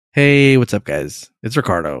Hey, what's up, guys? It's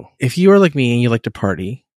Ricardo. If you are like me and you like to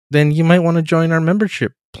party, then you might want to join our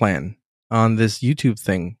membership plan on this YouTube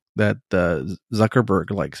thing that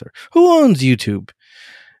Zuckerberg likes. Who owns YouTube?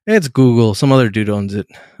 It's Google. Some other dude owns it.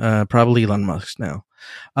 Probably Elon Musk now.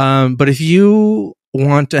 But if you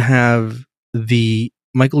want to have the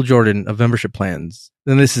Michael Jordan of membership plans,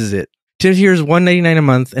 then this is it. Here's $1.99 a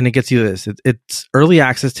month, and it gets you this. It's early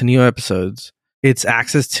access to new episodes. It's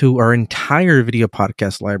access to our entire video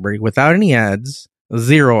podcast library without any ads,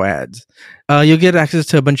 0 ads. You'll get access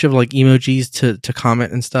to a bunch of like emojis to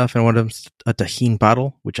comment and stuff, and one of them's a tajin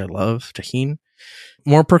bottle, which I love, tajin.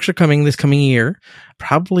 More perks are coming this coming year.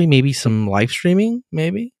 Probably maybe some live streaming,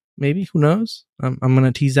 maybe, who knows? I'm going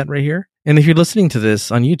to tease that right here. And if you're listening to this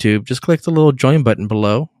on YouTube, just click the little join button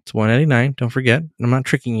below. It's $1.99. Don't forget. I'm not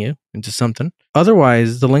tricking you into something.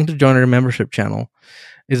 Otherwise, the link to join our membership channel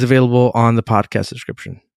is available on the podcast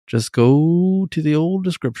description. Just go to the old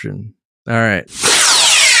description. All right.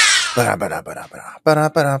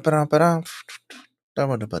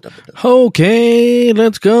 Okay,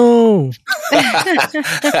 let's go.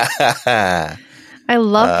 I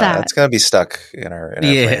love that. It's gonna be stuck in our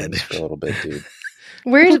brains for a little bit, dude.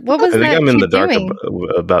 What was that? I think I'm in the dark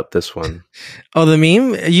about this one. Oh, the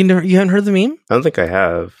meme? You haven't heard the meme? I don't think I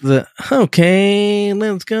have. Okay,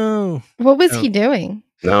 let's go. What was he doing?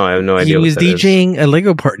 No, I have no idea. He was DJing a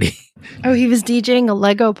Lego party. Oh, he was DJing a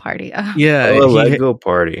Lego party. Oh. Yeah, a Lego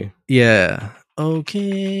party. Yeah.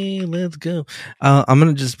 Okay, let's go. I'm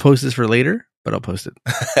gonna just post this for later, but I'll post it.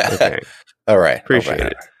 Okay. All right. Appreciate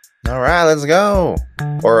it. All right, let's go.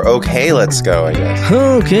 Or okay, let's go, I guess.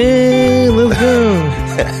 Okay, let's go.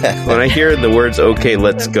 When I hear the words okay,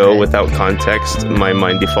 let's go without context, my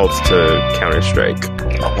mind defaults to Counter-Strike.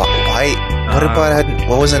 Why?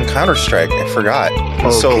 What was in Counter-Strike? I forgot. It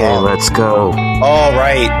was so long. Let's go. All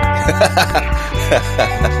right.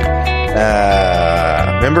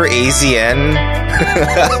 Remember AZN?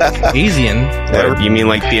 AZN? You mean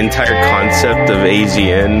like the entire concept of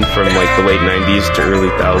AZN from like the late 90s to early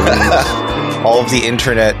 2000s? All of the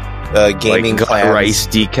internet gaming like clans. Rice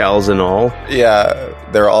decals and all? Yeah,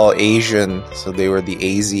 they're all Asian, so they were the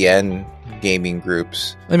AZN gaming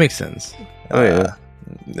groups. That makes sense. Oh, yeah.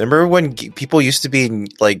 Remember when people used to be in,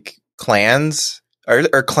 like, clans?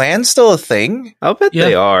 Are clans still a thing? I'll bet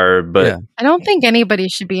they are, but I don't think anybody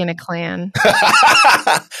should be in a clan.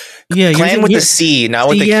 Yeah, clan with the C, not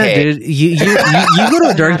with the K. Dude, you go to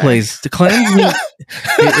a dark place. The clans mean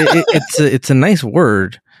it's a nice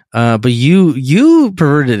word, but you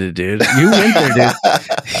perverted it, dude. You went there, dude.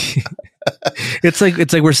 It's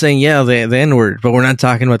like we're saying the N word, but we're not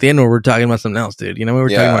talking about the N word. We're talking about something else, dude. You know, we were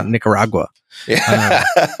talking about Nicaragua. Yeah.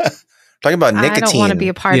 Talking about nicotine. I don't want to be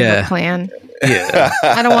a part of a clan. Yeah.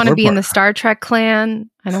 I don't want to be in the Star Trek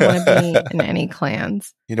clan. I don't want to be in any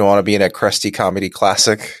clans. You don't want to be in a crusty comedy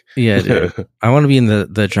classic? Yeah, dude. I want to be in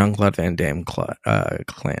the Jean-Claude Van Damme clan.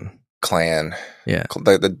 Clan. Yeah.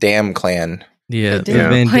 The damn clan. Yeah. The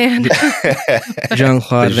damn clan.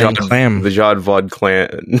 Jean-Claude Van Damme. The Jean-Claude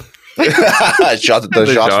clan. the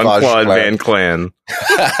Jean-Claude Van Clan.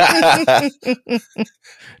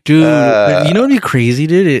 Dude, you know what'd be crazy,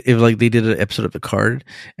 dude? If like they did an episode of Picard,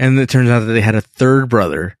 and it turns out that they had a third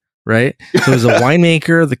brother, right? So it was a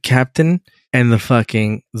winemaker, the captain, and the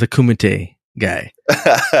Kumite guy,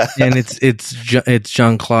 and it's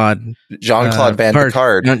Jean-Claude Van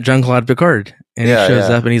Picard. Jean-Claude Picard, and he shows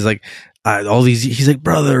up, and he's like, he's like,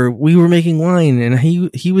 brother, we were making wine, and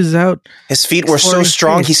he was out. His feet were so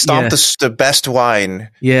strong, he stomped the best wine.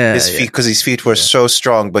 Yeah, his feet, because his feet were so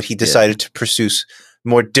strong, but he decided to pursue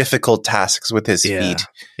more difficult tasks with his feet.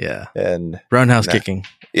 Yeah, and roundhouse kicking.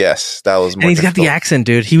 Yes, that was more. And he's difficult. got the accent,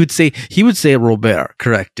 dude. He would say Robert,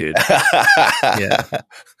 correct, dude. Yeah.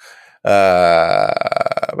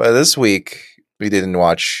 But this week we didn't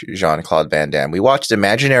watch Jean-Claude Van Damme. We watched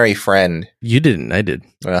Imaginary Friend. You didn't. I did.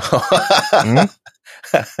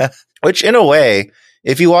 Which, in a way,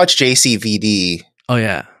 if you watch JCVD,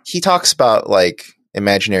 he talks about like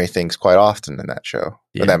imaginary things quite often in that show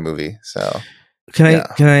or that movie. So, can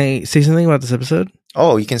I say something about this episode?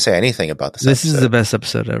 Oh, you can say anything about this. This is the best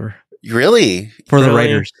episode ever. Really? The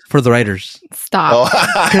writers. For the writers. Stop.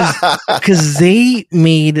 Because they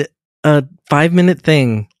made a 5-minute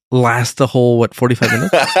thing last the whole 45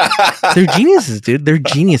 minutes. They're geniuses, dude. They're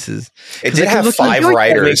geniuses. It did have 5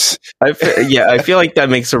 writers. I feel like that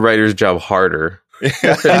makes a writer's job harder.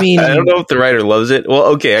 I mean, I don't know if the writer loves it. Well,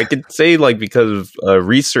 okay, I could say like because of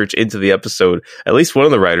research into the episode, at least one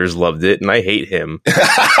of the writers loved it, and I hate him.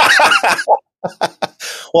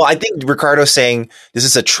 Well, I think Ricardo's saying this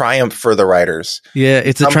is a triumph for the writers. Yeah,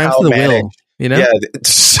 it's a triumph for the will. You know? Yeah.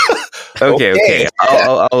 Okay.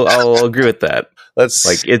 I'll agree with that. Let's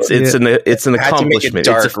like it's an accomplishment.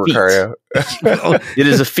 Dark, it's a feat. It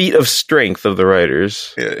is a feat of strength of the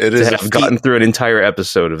writers. It is to have gotten through an entire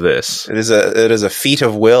episode of this. It is a feat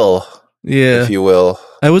of will. Yeah, if you will.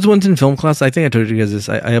 I was once in film class. I think I told you guys this.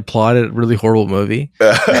 I applauded a really horrible movie,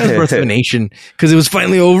 Birth of a Nation, because it was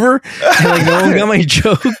finally over. And like no one got my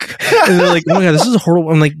joke, and they're like, "Oh my god, this is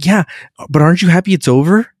horrible." I'm like, "Yeah, but aren't you happy it's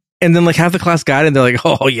over?" And then like half the class got it, and they're like,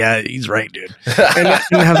 "Oh yeah, he's right, dude." And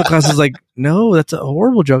half the class is like, "No, that's a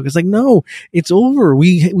horrible joke." It's like, "No, it's over.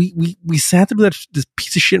 We sat through this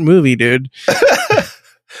piece of shit movie, dude."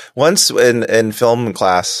 Once in film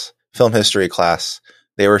history class,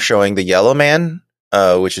 they were showing The Yellow Man,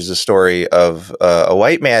 which is a story of a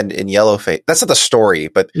white man in yellow face. That's not the story,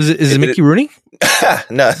 but is it Mickey Rooney?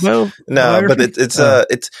 No, but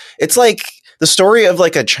it's like the story of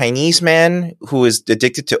like a Chinese man who is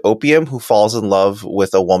addicted to opium, who falls in love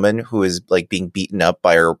with a woman who is like being beaten up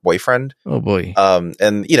by her boyfriend. Oh boy.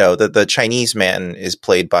 And you know, the Chinese man is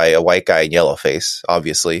played by a white guy in yellow face,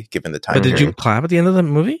 obviously, given the time. But did you clap at the end of the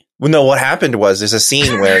movie? Well, no, what happened was there's a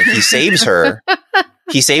scene where he saves her.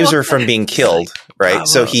 He saves her from being killed, right?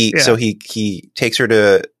 So he takes her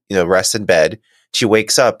to, rest in bed. She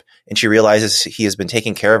wakes up and she realizes he has been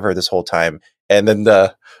taking care of her this whole time. And then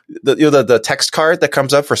the text card that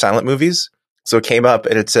comes up for silent movies. So it came up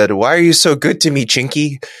and it said, "Why are you so good to me,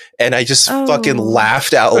 Chinky?" And I just fucking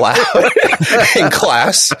laughed out loud in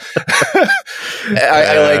class.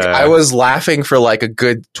 I was laughing for like a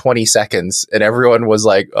good 20 seconds and everyone was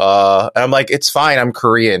like, and I'm like, "It's fine. I'm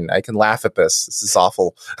Korean. I can laugh at this. This is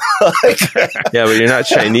awful." Yeah, but you're not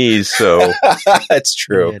Chinese, so that's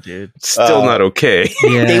true. Yeah, dude. Still not okay.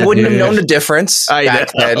 Yeah, they wouldn't have known the difference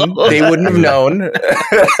back then. They wouldn't have known.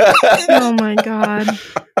 Oh my God.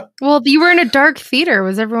 Well, you were in a dark theater.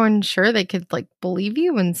 Was everyone sure they could like believe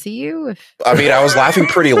you and see you? I mean, I was laughing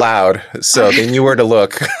pretty loud, so they knew where to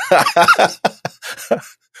look.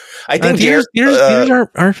 I think theaters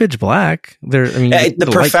aren't pitch black. The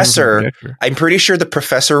professor. I'm pretty sure the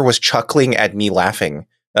professor was chuckling at me laughing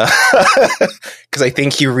because I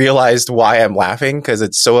think he realized why I'm laughing because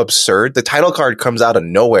it's so absurd. The title card comes out of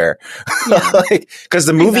nowhere because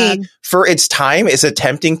the movie, for its time, is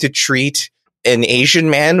attempting to treat an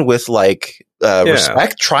Asian man with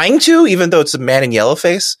respect, trying to, even though it's a man in yellow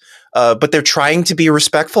face, but they're trying to be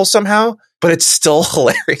respectful somehow, but it's still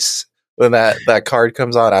hilarious when that card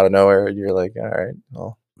comes on out of nowhere and you're like, all right,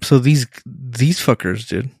 well. So these fuckers,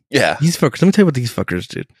 dude. Yeah. These fuckers. Let me tell you what these fuckers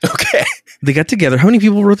did. Okay. They got together. How many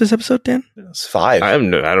people wrote this episode, Dan? It's 5. I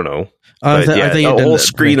don't know. A whole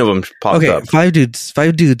screen of them popped up. 5 dudes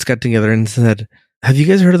got together and said, "Have you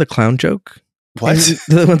guys heard of the clown joke?" What? And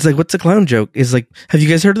the one's like, "What's a clown joke?" Is like, "Have you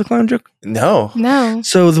guys heard of the clown joke?" No.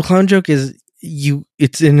 So the clown joke is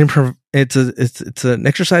it's an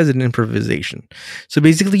exercise in improvisation. So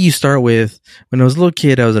basically you start with, when I was a little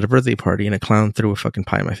kid, I was at a birthday party and a clown threw a fucking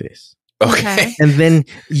pie in my face. Okay. And then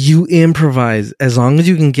you improvise as long as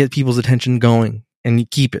you can get people's attention going and you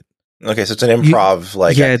keep it. Okay, so it's an improv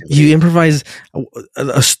activity. You improvise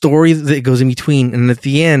a story that goes in between, and at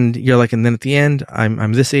the end, you're like, and then at the end,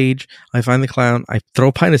 I'm this age, I find the clown, I throw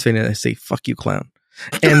a pie in his face, and I say, "Fuck you, clown."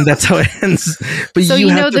 And that's how it ends. But so you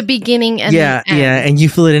know the beginning and the end. Yeah, and you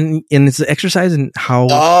fill it in, and it's an exercise in how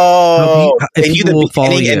people will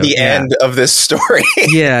follow you. And the end of this story.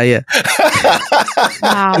 Yeah.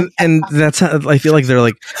 Wow. And that's how I feel like they're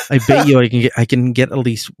like, I bet you I can get at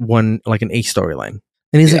least one, like an A storyline.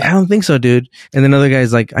 And he's like, "I don't think so, dude." And then other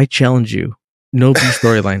guy's like, "I challenge you. No B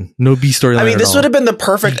storyline. No B storyline." I mean, this would have been the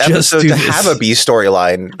perfect episode to have a B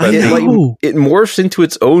storyline. But it morphs into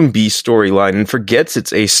its own B storyline and forgets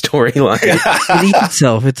its A storyline. It eats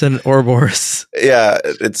itself. It's an Ouroboros. Yeah,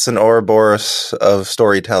 it's an Ouroboros of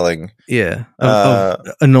storytelling. Yeah, of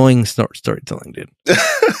annoying storytelling, dude.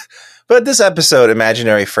 But this episode,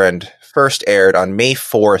 Imaginary Friend, first aired on May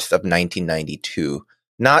 4th of 1992.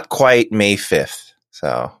 Not quite May 5th.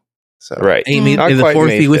 So right. May the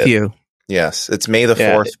 4th be with you. Yes, it's May the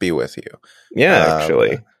 4th be with you. Yeah,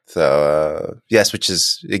 actually. So, yes, which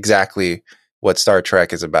is exactly what Star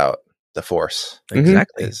Trek is about. The Force.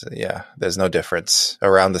 Exactly. There's no difference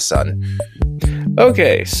around the sun.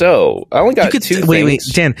 Okay, so I only got 2 things. Wait,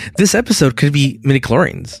 Dan, this episode could be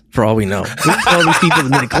midichlorians, for all we know. We call these people the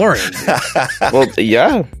midichlorians. Well,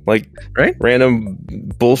 yeah, like right? Random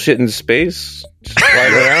bullshit in space just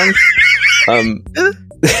flying around. I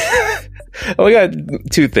only got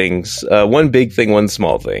 2 things. One big thing, one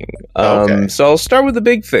small thing. So I'll start with the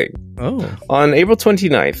big thing. Oh. On April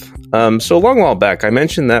 29th, So a long while back, I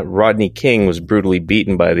mentioned that Rodney King was brutally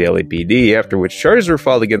beaten by the LAPD, after which charges were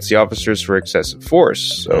filed against the officers for excessive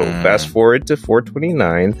force. So fast forward to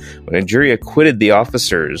 4/29, when a jury acquitted the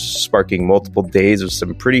officers, sparking multiple days of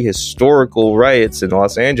some pretty historical riots in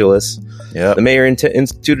Los Angeles. Yep. The mayor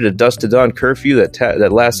instituted a dusk to dawn curfew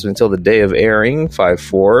that lasted until the day of airing,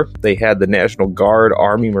 5/4. They had the National Guard,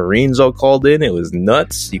 Army, Marines all called in. It was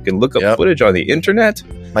nuts. You can look up footage on the internet.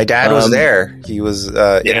 My dad was there. He was in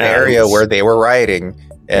an area where they were rioting.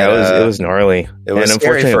 And, it was gnarly. It was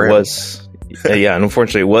scary for him.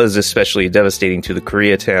 Unfortunately, it was especially devastating to the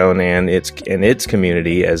Koreatown and its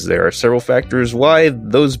community, as there are several factors why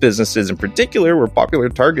those businesses in particular were popular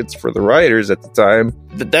targets for the rioters at the time.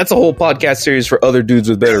 That's a whole podcast series for other dudes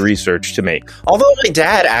with better research to make. Although my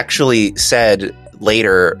dad actually said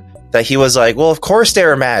later that he was like, well, of course they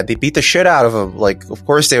were mad. They beat the shit out of him. Like, of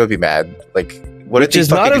course they would be mad. Like, which is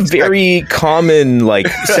not a very common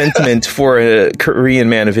sentiment for a Korean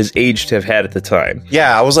man of his age to have had at the time.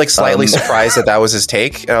 Yeah, I was like slightly surprised that was his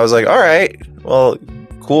take, and I was like, all right, well,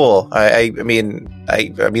 cool. I mean,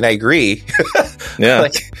 I agree. Yeah,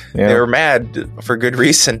 they were mad for good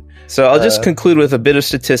reason. So I'll just conclude with a bit of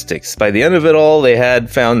statistics. By the end of it all, they had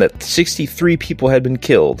found that 63 people had been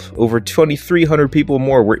killed, over 2,300 people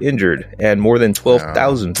more were injured, and more than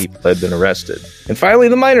 12,000 people had been arrested. And finally,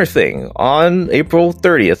 the minor thing. On April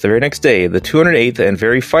 30th, the very next day, the 208th and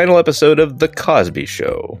very final episode of The Cosby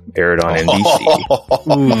Show aired on NBC.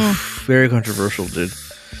 Oof, very controversial, dude.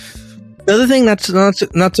 The other thing that's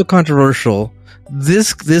not so controversial,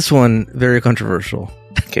 this one, very controversial.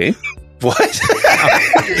 Okay. What?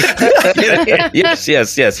 Yes.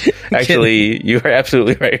 Actually, you are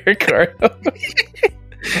absolutely right, Ricardo.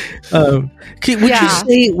 Would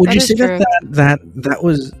you say that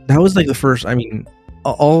was like the first? I mean,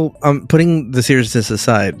 all putting the seriousness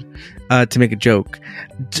aside to make a joke.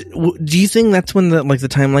 Do you think that's when the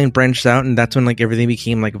timeline branched out and that's when everything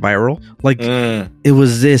became viral? It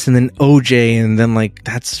was this and then OJ and then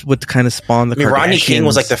that's what kind of spawned the Kardashians. Rodney King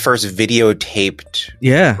was the first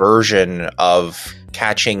videotaped version of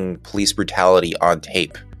catching police brutality on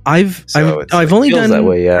tape. I've only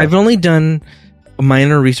done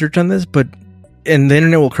minor research on this, and the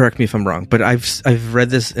internet will correct me if I'm wrong, but I've read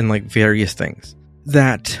this in various things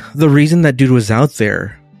that the reason that dude was out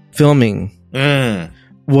there filming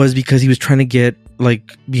was because he was trying to get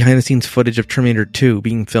behind the scenes footage of Terminator 2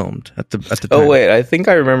 being filmed at the time. Oh wait, I think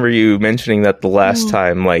I remember you mentioning that the last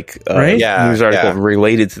time right? news article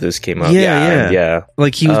related to this came up. Yeah.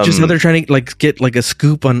 He was just out there trying to get a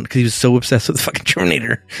scoop on because he was so obsessed with fucking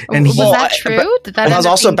Terminator. And was that true? Did that was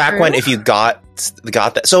also back true? when if you got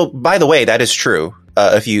that. So by the way, that is true.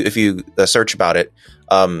 If you search about it,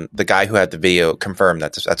 the guy who had the video confirmed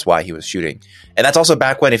that's why he was shooting. And that's also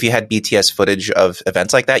back when if you had BTS footage of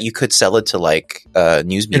events like that, you could sell it to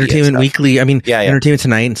news media, Entertainment Weekly. I mean, Entertainment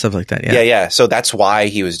Tonight and stuff like that. Yeah. So that's why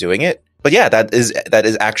he was doing it. But yeah, that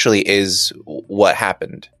is actually what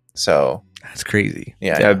happened. So that's crazy.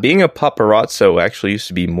 Yeah. Being a paparazzo actually used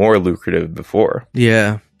to be more lucrative before.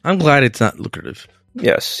 Yeah. I'm glad it's not lucrative.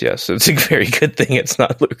 Yes. It's a very good thing it's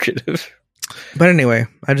not lucrative. But anyway,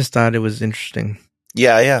 I just thought it was interesting.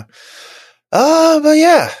 Yeah. But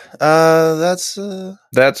yeah, that's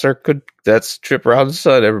Trip Around the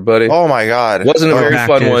Sun, everybody. Oh my God. Wasn't a very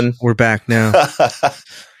fun one. We're back now.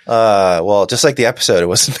 Well, just like the episode, it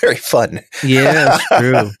wasn't very fun. Yeah, that's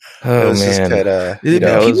true. Oh man,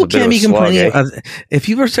 people can't be complaining. If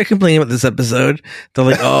people start complaining about this episode, they're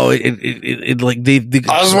like, "Oh, it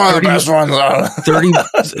that was one of the best ones." 30.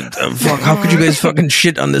 Fuck! How could you guys fucking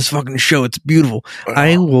shit on this fucking show? It's beautiful.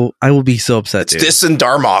 I will be so upset. It's this and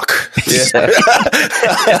Darmok.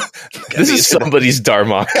 This is somebody's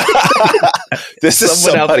Darmok. This is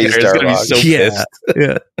somebody's Darmok. So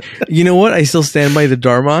yeah. You know what? I still stand by the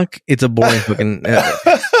Darmok. It's a boring fucking.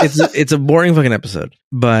 It's a boring fucking episode.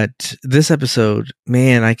 But this episode,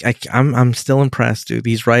 man, I'm still impressed, dude.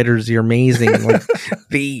 These writers, they're amazing.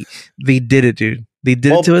 They did it, dude. They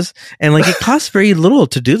did it to us, and it costs very little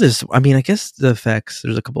to do this. I mean, I guess the effects.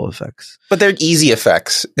 There's a couple of effects, but they're easy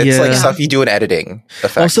effects. It's stuff you do in editing.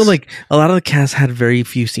 Effects. Also, a lot of the cast had very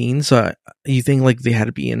few scenes, so you think they had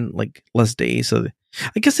to be in less days. So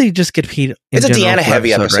I guess they just get paid. It's a Deanna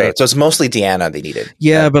heavy episode, right? So it's mostly Deanna they needed.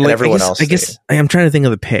 Yeah, but everyone else. I guess I'm trying to think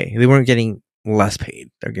of the pay. They weren't getting less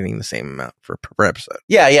paid. They're getting the same amount per episode.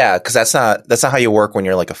 Yeah, because that's not how you work when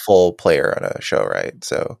you're a full player on a show, right?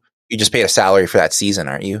 So you just paid a salary for that season,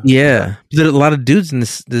 aren't you? Yeah, there are a lot of dudes in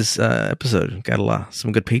this episode got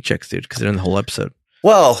some good paychecks, dude, because they're in the whole episode.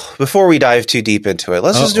 Well, before we dive too deep into it,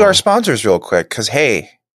 let's just do our sponsors real quick, because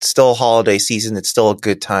hey, it's still holiday season. It's still a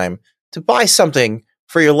good time to buy something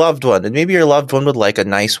for your loved one. And maybe your loved one would like a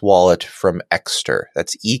nice wallet from Ekster.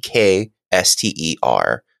 That's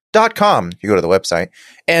EKSTER.com. You go to the website.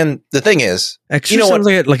 And the thing is, Ekster sounds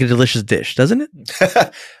like a delicious dish, doesn't it?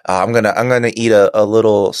 I'm gonna eat a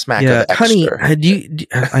little smack of Ekster. Honey,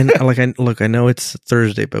 I know it's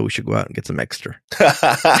Thursday, but we should go out and get some Ekster.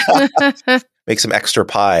 Make some extra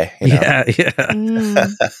pie. You know? Yeah.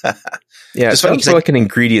 Yeah, it sounds more like an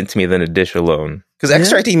ingredient to me than a dish alone. Because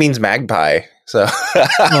Ekster, I think, means magpie. So,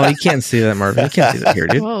 oh, you can't see that, Marvin. You can't see that here,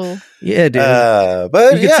 dude. Whoa. Yeah, dude.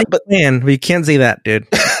 But you can say man, but you can't say that, dude.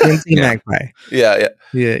 You can't say magpie. Yeah.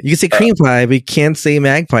 You can say cream pie, but you can't say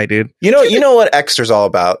magpie, dude. You know what Ekster's all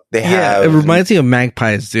about. They have. It reminds me of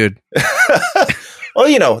magpies, dude.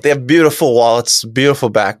 Well, they have beautiful wallets, beautiful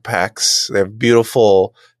backpacks. They have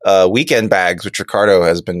beautiful weekend bags, which Ricardo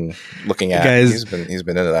has been looking at. Guys, he's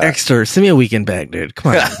been into that. Ekster, send me a weekend bag, dude.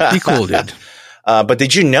 Come on, be cool, dude. But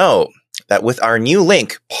did you know that with our new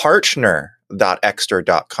link,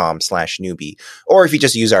 partner.ekster.com/newbie, or if you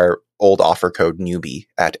just use our old offer code newbie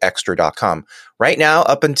at ekster.com, right now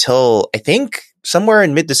up until I think somewhere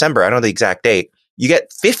in mid-December, I don't know the exact date, you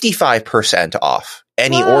get 55% off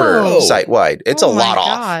any order site-wide. It's a lot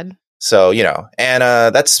off. So,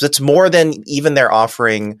 and that's more than even they're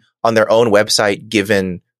offering on their own website,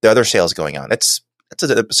 given the other sales going on. That's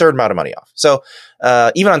an absurd amount of money off. So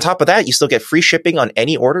even on top of that, you still get free shipping on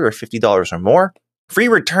any order of $50 or more. Free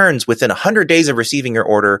returns within 100 days of receiving your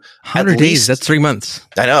order. 100 days, that's 3 months.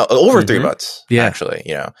 I know, over 3 months, yeah. Actually.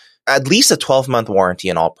 At least a 12-month warranty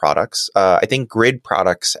on all products. I think Grid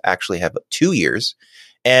products actually have 2 years.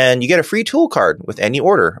 And you get a free tool card with any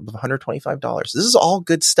order of $125. This is all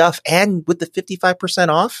good stuff. And with the 55%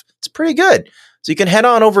 off, it's pretty good. So you can head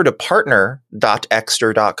on over to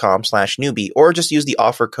partner.ekster.com/newbie, or just use the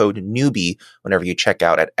offer code newbie whenever you check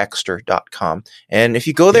out at ekster.com. And if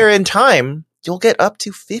you go there in time, you'll get up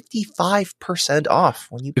to 55% off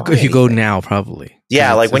when you buy if you go now, probably.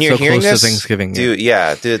 Yeah, like when you're so hearing close this, to Thanksgiving, dude.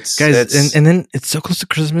 Yeah, dude, guys, and then it's so close to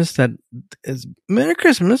Christmas that it's Merry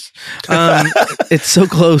Christmas. It's so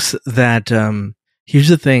close that here's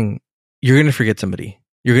the thing: you're gonna forget somebody.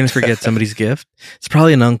 You're gonna forget somebody's gift. It's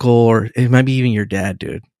probably an uncle, or it might be even your dad,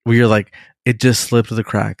 dude. Where you're like, it just slipped through the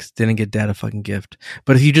cracks. Didn't get dad a fucking gift.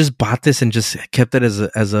 But if you just bought this and just kept it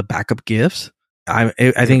as a backup gift, I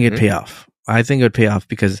think it'd pay off. I think it would pay off,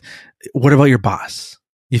 because what about your boss?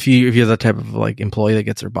 If you're the type of like employee that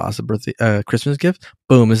gets their boss a birthday Christmas gift,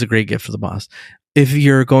 boom, it's a great gift for the boss. If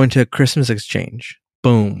you're going to a Christmas exchange,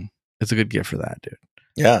 boom, it's a good gift for that, dude.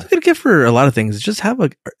 Yeah, it's a good gift for a lot of things. Just have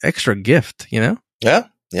an extra gift, Yeah.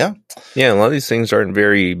 A lot of these things aren't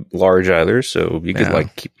very large either, so you could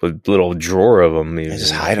like keep a little drawer of them.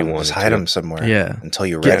 Just hide them. Just hide them somewhere. Yeah, until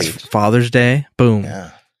you're ready. Father's Day, boom.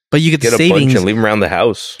 Yeah. But you get the savings. A bunch and leave them around the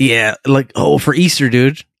house. Yeah, like for Easter,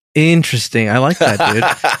 dude. Interesting. I like that, dude.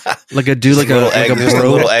 Like a dude, like a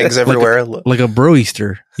bro, little eggs everywhere, like a bro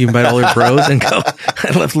Easter. You invite all your bros and go.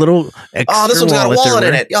 I left little. Oh, this one's got a wallet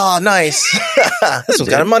in it. Oh, nice. This one's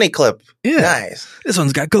got a money clip. Yeah, nice. This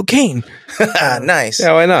one's got cocaine. Nice.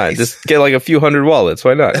 Yeah, why not? Nice. Just get like a few hundred wallets.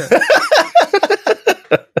 Why not?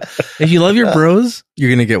 If you love your bros,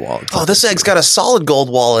 you're gonna get wallets. Oh, this egg's got a solid gold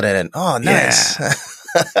wallet in it. Oh, nice. Yeah.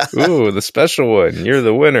 Ooh, the special one. You're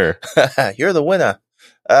the winner. You're the winner.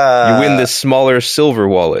 You win this smaller silver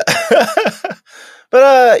wallet.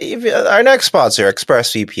 But our next sponsor,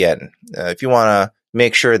 ExpressVPN. If you want to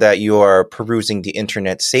make sure that you are perusing the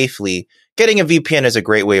internet safely, getting a VPN is a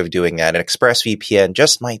great way of doing that. And ExpressVPN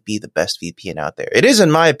just might be the best VPN out there. It is,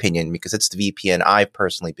 in my opinion, because it's the VPN I've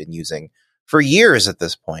personally been using for years at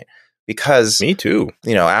this point. Because me too.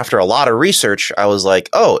 After a lot of research, I was like,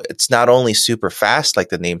 oh, it's not only super fast, like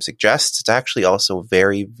the name suggests, it's actually also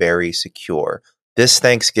very, very secure. This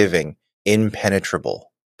Thanksgiving,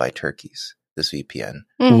 impenetrable by turkeys. This VPN.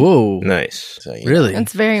 Whoa. Nice. So, really?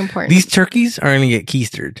 That's very important. These turkeys are going to get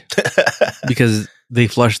keistered because they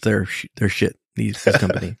flushed their shit, this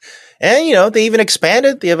company. And, they even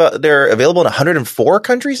expanded. They're available in 104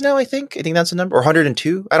 countries now, I think. I think that's the number. Or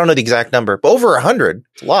 102. I don't know the exact number. But over 100.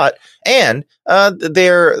 It's a lot. And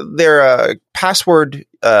their password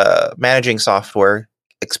managing software,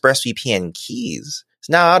 ExpressVPN Keys, is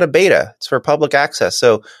now out of beta. It's for public access.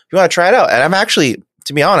 So if you want to try it out, and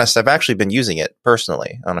to be honest, I've actually been using it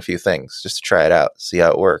personally on a few things just to try it out, see how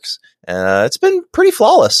it works. It's been pretty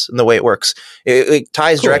flawless in the way it works. It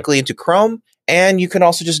ties directly into Chrome, and you can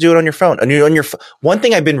also just do it on your phone. One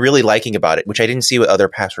thing I've been really liking about it, which I didn't see with other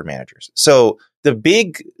password managers. So the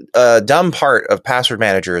big dumb part of password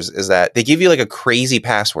managers is that they give you like a crazy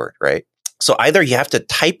password, right? So either you have to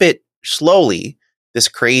type it slowly this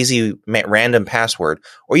crazy random password,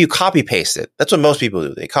 or you copy paste it. That's what most people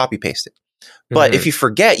do. They copy paste it. But if you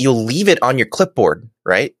forget, you'll leave it on your clipboard,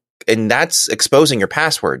 right? And that's exposing your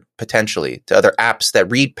password potentially to other apps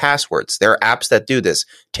that read passwords. There are apps that do this.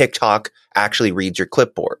 TikTok actually reads your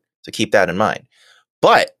clipboard. So keep that in mind.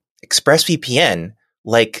 But ExpressVPN,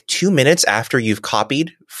 like 2 minutes after you've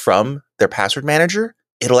copied from their password manager,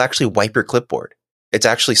 it'll actually wipe your clipboard. It's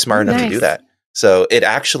actually smart enough to do that. So it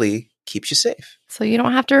actually keeps you safe. So you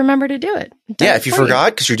don't have to remember to do it. Yeah, if you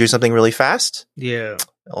forgot because you're doing something really fast. Yeah.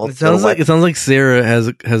 It sounds like Sarah has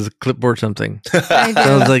a clipboard something. I do.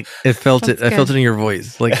 Sounds like it felt That's it. I felt it in your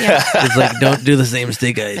voice. Like it's like don't do the same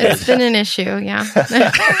mistake I did. It's been an issue, yeah.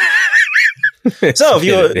 So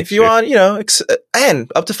if you want,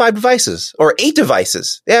 and up to 5 devices or 8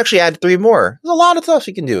 devices, they actually add 3 more. There's a lot of stuff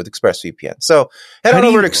you can do with ExpressVPN. So head on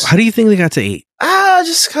over to. How do you think they got to 8?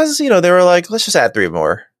 Just because they were like, let's just add 3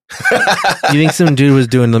 more. You think some dude was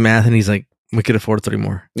doing the math and he's like, we could afford 3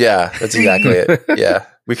 more. Yeah, that's exactly it. Yeah,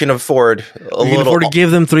 we can afford we can afford to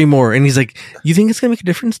give them 3 more. And he's like, you think it's gonna make a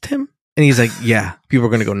difference, Tim? And he's like, yeah, people are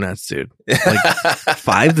gonna go nuts, dude. Like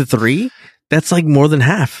 5 to 3, that's like more than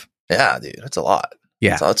half. Yeah, dude, that's a lot.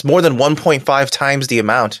 Yeah, it's more than 1.5 times the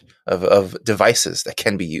amount of devices that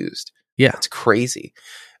can be used. Yeah, it's crazy.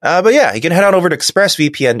 But yeah, you can head on over to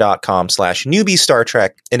expressvpn.com/newbie Star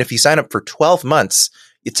Trek, and if you sign up for 12 months.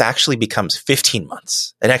 It actually becomes 15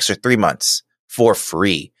 months, an extra 3 months for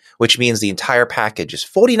free, which means the entire package is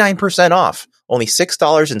 49% off, only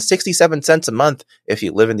 $6.67 a month if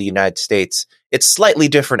you live in the United States. It's slightly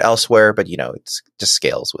different elsewhere, but it just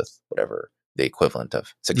scales with whatever the equivalent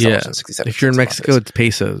of $6.67. If you're in Mexico, it's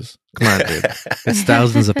pesos. Come on, dude. It's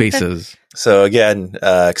thousands of pesos. So again,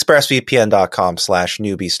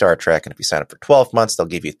 expressvpn.com/newbie Star Trek. And if you sign up for 12 months, they'll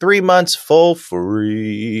give you 3 months full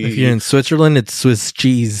free. If you're in Switzerland, it's Swiss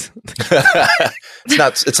cheese. It's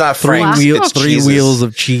not Frank's. 3 wheels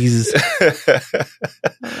of cheese. Oh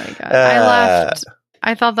my God. I laughed.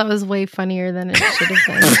 I thought that was way funnier than it should have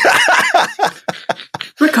been.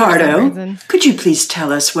 Ricardo, could you please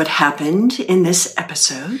tell us what happened in this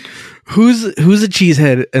episode? Who's a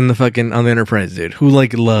cheesehead in the fucking on the Enterprise, dude? Who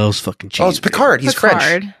loves fucking cheese? Oh, it's Picard. He's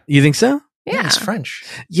French. You think so? Yeah, he's French.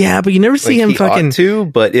 Yeah, but you never see him fucking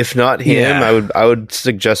but if not him, I would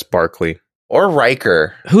suggest Barclay or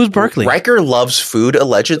Riker. Who's Barclay? Riker loves food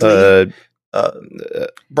allegedly.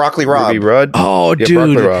 Broccoli Rob. Ruby Rod. Oh, yeah,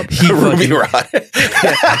 dude. Broccoli Rob. Ruby Rod.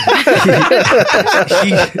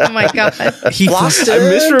 Oh my God. I'm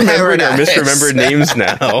misremembering names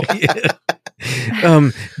now.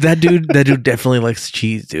 That dude definitely likes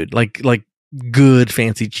cheese, dude. Like good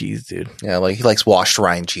fancy cheese, dude. Yeah, like he likes washed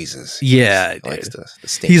rind cheeses. Yeah, he likes the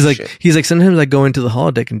he's like shit. He's like sometimes I go into the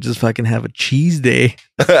holodeck and just fucking have a cheese day.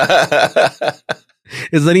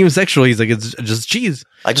 It's not even sexual. He's like, it's just cheese.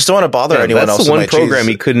 I just don't want to bother anyone else. That's the one program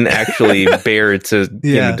cheese. he couldn't actually bear to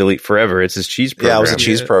delete forever. It's his cheese program. Yeah, it was a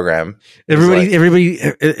cheese program. Everybody,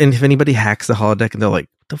 and if anybody hacks the holodeck and they're like,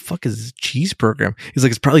 what the fuck is this cheese program? He's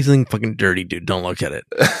like, it's probably something fucking dirty, dude. Don't look at it.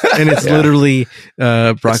 And it's literally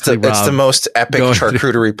broccoli Rob. It's the most epic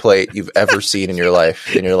charcuterie plate you've ever seen in your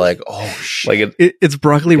life. And you're like, oh shit. Like it's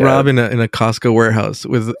broccoli Rob in a Costco warehouse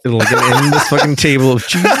with like an endless fucking table of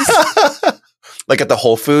cheese. Like at the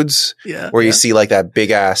Whole Foods, where you see like that big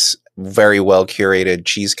ass, very well curated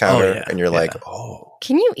cheese counter, and you're like, oh.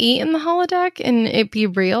 Can you eat in the holodeck and it be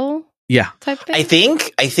real? Yeah. Type thing? I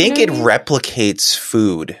think it replicates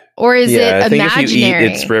food. Or is it I think imaginary? if you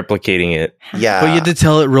eat, it's replicating it. Yeah. But you had to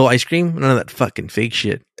tell it real ice cream? None of that fucking fake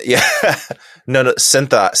shit. Yeah. No,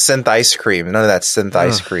 synth ice cream. None of that synth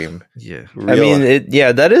ice cream. Yeah. I mean,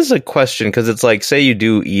 that is a question because it's like, say you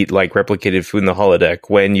do eat like replicated food in the holodeck,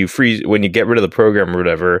 when you get rid of the program or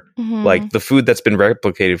whatever, like the food that's been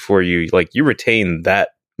replicated for you, like you retain that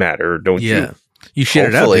matter, don't you? You shit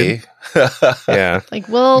it out, dude. Yeah. Like,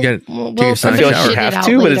 we'll I feel like you have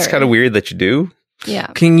to, but it's kind of weird that you do. Yeah.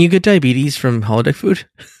 Can you get diabetes from holodeck food?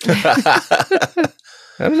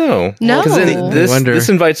 I don't know. No. Because this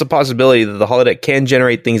invites the possibility that the holodeck can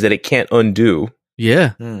generate things that it can't undo.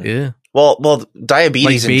 Yeah. Yeah. Well,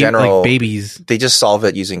 diabetes in general, like babies, they just solve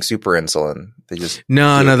it using super insulin. They just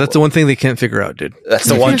no, that's the one thing they can't figure out, dude. That's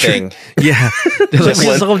the one thing. Yeah, they're like,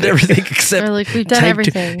 we solved everything except. They're like, we've done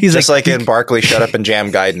everything. He's just like in Barclay, Shut Up and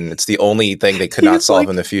Jam Gaiden. It's the only thing they could not solve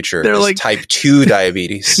in the future. They're like type 2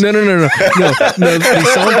 diabetes. No. They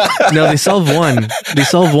solve one. They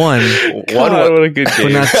solve one. God, what a good game.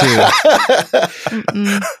 But not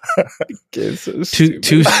two.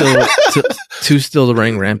 Two still the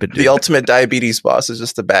running rampant. Dude. The ultimate diabetes boss is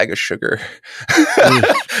just a bag of sugar.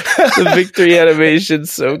 The victory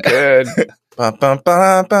animation's so good. Bum, bum,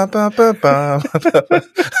 bum, bum, bum, bum, bum.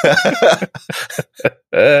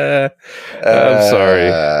 I'm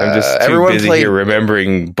sorry. I'm just too busy here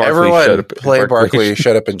remembering Barkley. Barkley,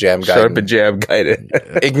 shut up and jam guide. Shut up and jam guide.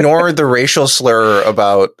 Ignore the racial slur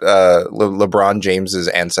about LeBron James's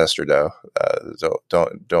ancestor, though.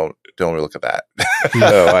 Don't look at that.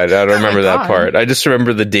 No, I don't remember that part. I just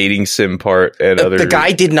remember the dating sim part and other. The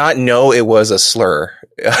guy did not know it was a slur.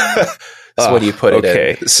 That's what he put it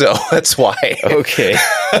in. So that's why. Okay.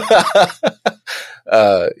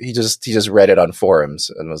 He just read it on forums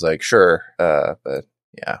and was like, sure. But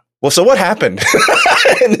yeah. Well, so what happened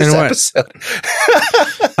in this episode?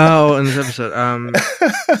 In this episode.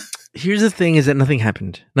 Here's the thing is that nothing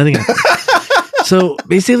happened. So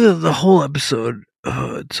basically the whole episode,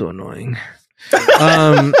 it's so annoying.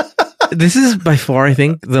 This is by far, I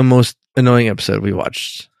think, the most annoying episode we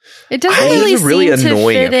watched. It doesn't really seem to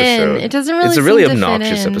fit in. It doesn't really. It's a really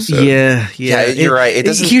obnoxious episode. Yeah, you're right. It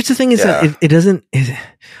doesn't. Here's the thing: is that it doesn't.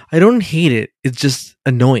 I don't hate it. It's just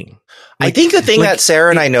annoying. I think the thing that Sarah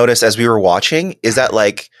and I noticed as we were watching is that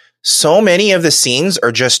so many of the scenes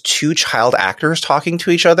are just two child actors talking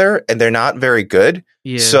to each other, and they're not very good.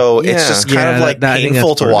 Yeah. So it's just kind of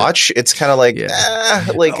painful to watch. It's kind of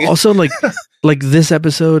also like this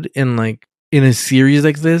episode in a series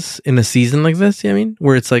like this, in a season like this, I mean,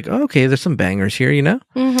 where it's like, oh, okay, there's some bangers here, you know?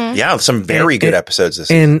 Mm-hmm. Yeah, some very good episodes this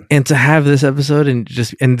season. And to have this episode and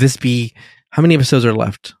this be, how many episodes are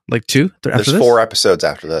left? Like 2? There's 4 episodes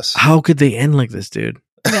after this. How could they end like this, dude?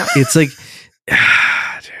 Yeah. It's like, dude,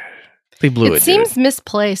 they blew it. It seems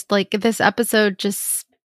misplaced. Like this episode just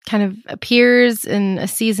kind of appears in a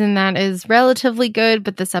season that is relatively good,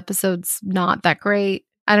 but this episode's not that great.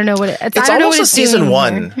 I don't know what it's. It's almost a season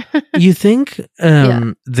 1. You think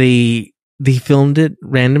they filmed it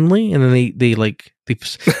randomly and then they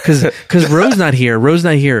because Ro's not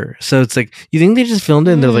here. So it's like, you think they just filmed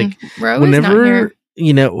it and they're like, whenever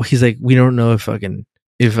he's like, we don't know if fucking.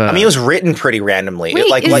 I mean, it was written pretty randomly. Wait,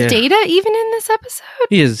 is Data even in this episode?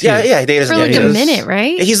 He is. Yeah, Data's for like a minute,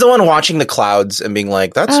 right? He's the one watching the clouds and being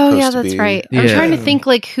like, "That's supposed to be." That's right. I'm trying to think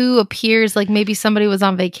who appears. Like maybe somebody was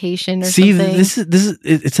on vacation or something. See, this is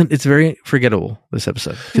it's very forgettable, this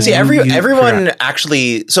episode. See, everyone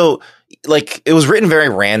actually. So it was written very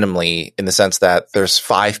randomly in the sense that there's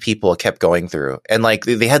 5 people it kept going through, and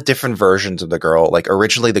they had different versions of the girl.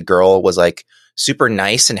 Originally, the girl was super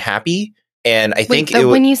nice and happy. And I think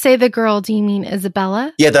when you say the girl, do you mean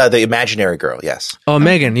Isabella? Yeah, the imaginary girl. Yes. Oh,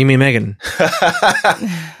 Megan. You mean Megan?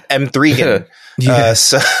 M3.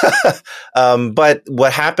 But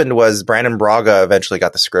what happened was Brandon Braga eventually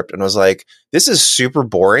got the script and was like, "This is super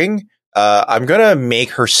boring. I'm gonna make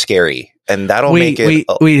her scary, and that'll make it."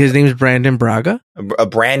 Wait, his name is Brandon Braga.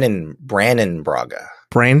 Brandon Braga.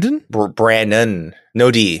 Brandon. Brandon. No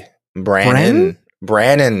D. Brannon.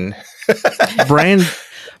 Brannon.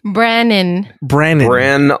 Bran-on.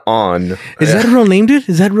 Is that a real name, dude?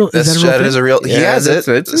 Is that real? That is a real. He has it.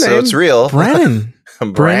 So it's real. Brannon.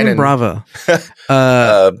 Brannon Bravo.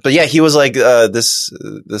 But yeah, he was like, "This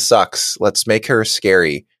sucks. Let's make her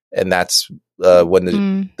scary." And that's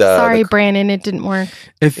when sorry, Brandon, it didn't work.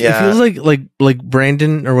 It feels like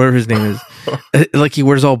Brandon or whatever his name is. Like he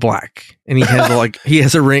wears all black and he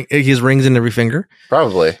has a ring. He has rings in every finger.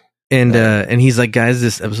 Probably. And he's like, guys,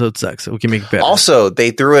 this episode sucks. So we can make it better. Also,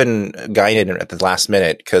 they threw in Guinan at the last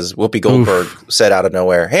minute because Whoopi Goldberg said out of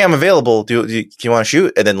nowhere, "Hey, I'm available. Do you want to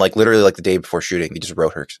shoot?" And then literally the day before shooting, they just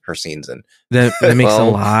wrote her scenes in. That makes a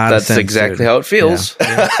lot of sense. That's exactly how it feels.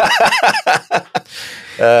 Yeah.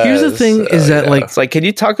 Here's the thing: is that it's can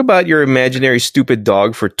you talk about your imaginary stupid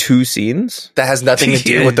dog for 2 scenes? That has nothing to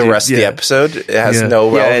do with the rest of the episode. It has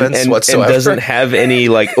no relevance whatsoever. And doesn't have any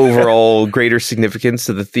overall greater significance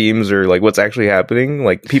to the themes or what's actually happening.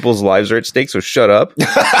 People's lives are at stake, so shut up.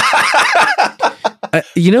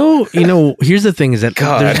 Here's the thing: is that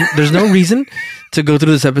there's no reason to go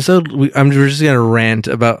through this episode. We're just gonna rant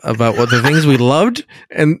about what the things we loved,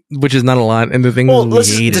 and which is not a lot, and the things we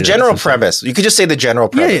hated. The general premise. You could just say the general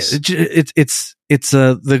premise. Yeah, it's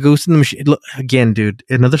the Ghost in the Machine. Look, again, dude,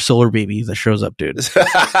 another solar baby that shows up, dude.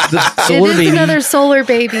 Another solar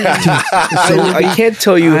baby. I can't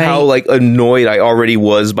tell you how annoyed I already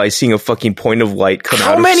was by seeing a fucking point of light come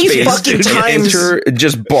out of space. How many fucking times?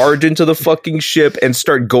 Just barge into the fucking ship and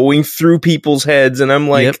start going through people's heads, and I'm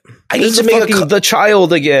like, I need to make the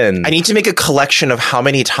child again. I need to make a collection of how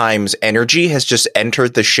many times energy has just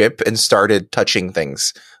entered the ship and started touching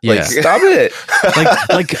things. Yeah. Stop it.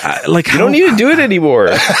 You don't need to do it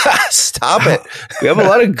anymore. Stop it. We have a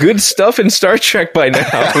lot of good stuff in Star Trek by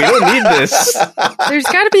now. We don't need this. There's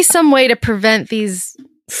got to be some way to prevent these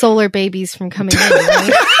solar babies from coming in,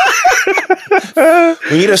 right?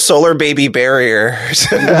 We need a solar baby barrier.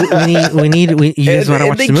 we you guys want to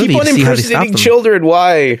watch the movie to see how they stop them. Children.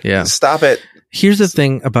 Why? Yeah. Stop it. Here's the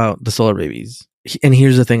thing about the solar babies. And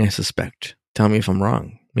here's the thing I suspect. Tell me if I'm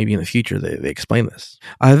wrong. Maybe in the future they explain this.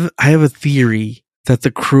 I have a theory that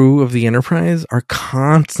the crew of the Enterprise are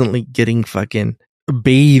constantly getting fucking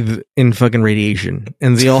bathed in fucking radiation,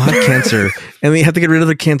 and they all have cancer, and they have to get rid of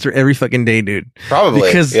their cancer every fucking day, dude. Probably,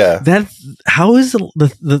 because how is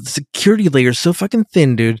the security layer so fucking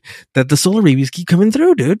thin, dude, that the solar babies keep coming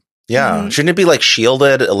through, dude? Yeah, shouldn't it be like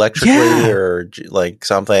shielded electrically or like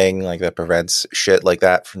something like that prevents shit like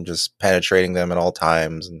that from just penetrating them at all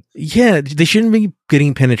times? And yeah, they shouldn't be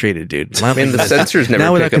getting penetrated, dude. I mean, the sensors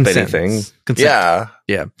never pick up anything. Yeah.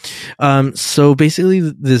 So basically,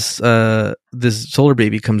 this solar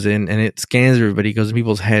baby comes in and it scans everybody, goes in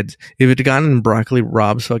people's heads. If it had gotten in Broccoli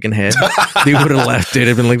Rob's fucking head, they would have left it.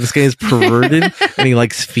 It'd been like, this guy is perverted and he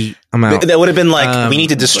likes feet. I'm out. That would have been like, we need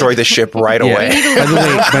to destroy the ship right away.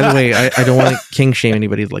 By the way, I don't want to king shame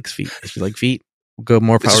anybody that likes feet. If you like feet, go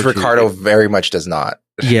more power. This Ricardo very much does not.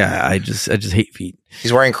 Yeah, I just hate feet.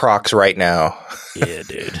 He's wearing Crocs right now. Yeah,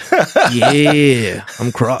 dude. Yeah,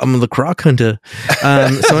 I'm the Croc hunter.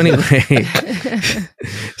 So anyway,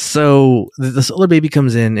 so the solar baby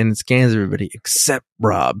comes in and it scans everybody except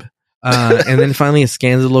Rob, and then finally it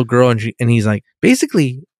scans the little girl, and he's like,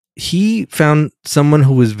 basically, he found someone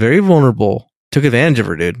who was very vulnerable, took advantage of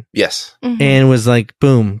her, dude. Yes, and was like,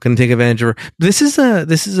 boom, gonna take advantage of her. This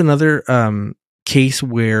is another case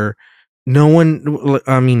where no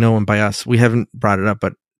one by us, we haven't brought it up,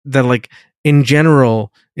 but that, like, in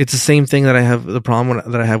general, it's the same thing that I have, the problem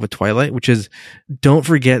that I have with Twilight, which is, don't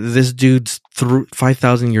forget this dude's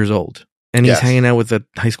 5,000 years old and he's hanging out with a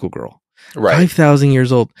high school girl. Right. 5,000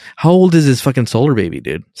 years old. How old is this fucking solar baby,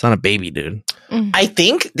 dude? It's not a baby, dude. I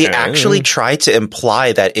think they actually tried to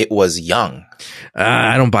imply that it was young.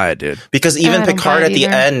 I don't buy it, dude. Because even Picard at the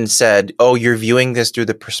end said, oh, you're viewing this through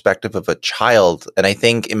the perspective of a child. And I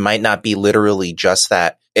think it might not be literally just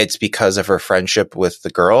that it's because of her friendship with the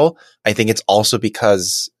girl. I think it's also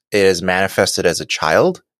because it is manifested as a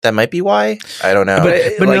child. That might be why. I don't know.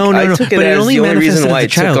 But like, no. I took it as the only reason why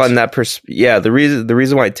it took on that the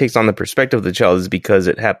reason why it takes on the perspective of the child is because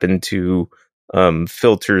it happened to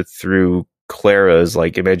filter through Clara's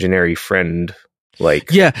like imaginary friend.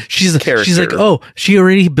 Like, yeah, she's like, oh, she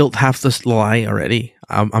already built half this lie already.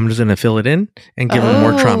 I'm just gonna fill it in and give her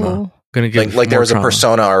more trauma. Gonna give like there was a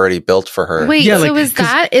persona already built for her. Wait, yeah, so is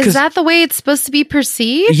that the way it's supposed to be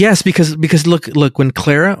perceived? Yes, because look, when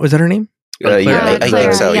Clara, was that her name? I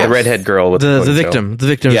think so. Yeah, the redhead girl with the victim. The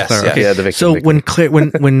victim is Clara. Okay. Yeah, the victim. So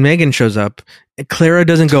when Megan shows up, Clara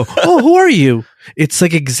doesn't go, oh, who are you? It's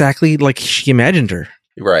like exactly like she imagined her.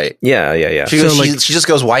 Right. Yeah. She just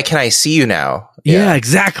goes, why can I see you now? Yeah,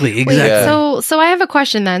 exactly. Wait, so I have a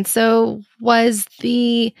question then. So was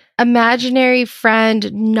the imaginary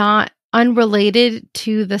friend not unrelated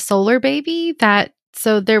to the solar baby?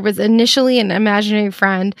 So there was initially an imaginary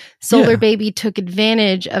friend. Solar baby took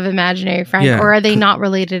advantage of imaginary friend, or are they not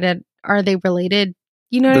related? Are they related?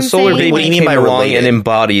 You know what I'm saying? The solar baby what do you mean by related? And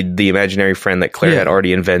embodied the imaginary friend that Claire had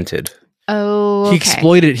already invented. Oh,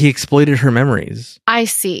 okay. He exploited her memories. I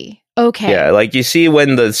see. Okay. Yeah, like you see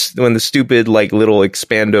when the stupid like little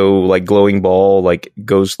expando like glowing ball like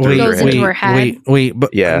goes through her head. Wait,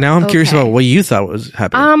 but now I'm curious about what you thought was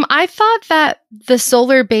happening. I thought that the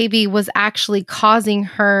solar baby was actually causing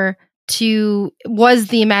her was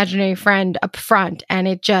the imaginary friend up front, and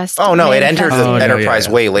it just it entered the Enterprise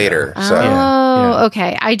way later. So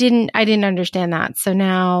okay. I didn't understand that. So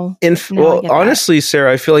now, honestly,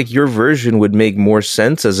 Sarah, I feel like your version would make more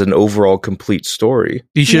sense as an overall complete story.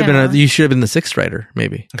 You should have been the sixth writer,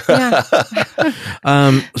 maybe. Yeah.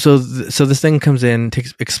 So this thing comes in,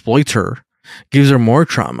 exploits her, gives her more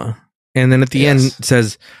trauma, and then at the end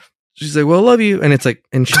says, she's like, well, I love you. And it's like,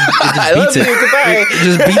 and it just beats it. Goodbye. It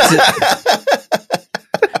just beats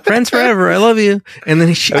it. Friends forever. I love you. And then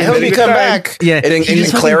I hope you come back. Yeah. And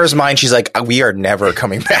in Clara's mind, she's like, we are never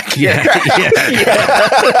coming back.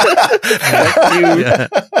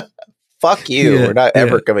 Fuck you. We're not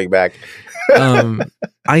ever coming back.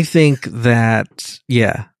 I think that,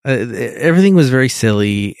 everything was very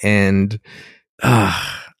silly. And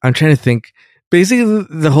I'm trying to think. Basically,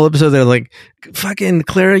 the whole episode, they're like, fucking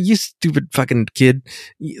Clara, you stupid fucking kid.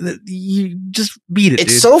 You just beat it,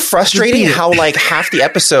 It's dude. so frustrating how, like, half the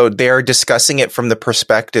episode, they're discussing it from the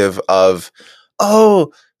perspective of,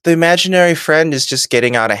 oh, the imaginary friend is just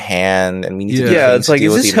getting out of hand, and we need to do it's like,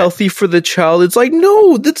 is this healthy for the child? It's like,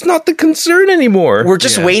 no, that's not the concern anymore. We're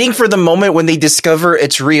just waiting for the moment when they discover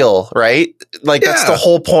it's real, right? Like, that's the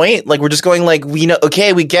whole point. Like, we're just going like, we know,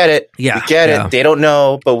 okay, we get it. Yeah. We get it. They don't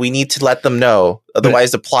know, but we need to let them know.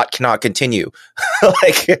 Otherwise, the plot cannot continue.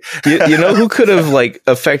 Like, you know who could have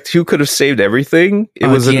who could have saved everything? It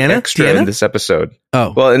was Deanna? An extra in this episode.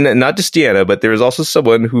 Oh, well, and not just Deanna, but there was also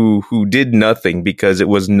someone who did nothing because it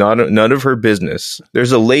was none of her business.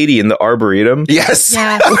 There's a lady in the Arboretum. Yes.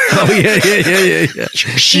 Yeah. yeah.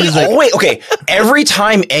 She's like, wait, okay. Every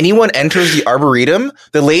time anyone enters the Arboretum,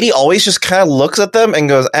 the lady always just kind of looks at them and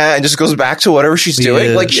goes, and just goes back to whatever she's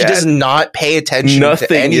doing. Like, she does not pay attention to anything.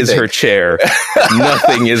 Nothing is her chair.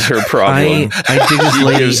 Nothing is her problem. I dig this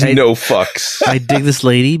lady. There's no fucks. I dig this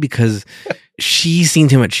lady because she's seen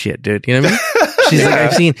too much shit, dude. You know what I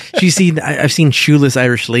mean? She's like, I've seen shoeless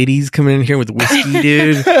Irish ladies coming in here with whiskey,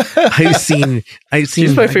 dude. I've seen.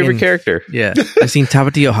 She's my favorite character. Yeah, I've seen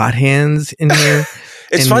Tapatio Hot Hands in here.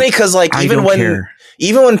 It's funny because, like, even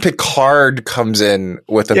when Picard comes in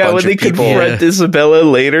with a bunch of people, when they confront Isabella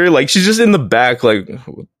later, like, she's just in the back, like,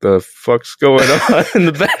 what the fuck's going on in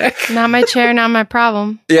the back? Not my chair, not my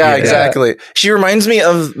problem. Yeah, exactly. She reminds me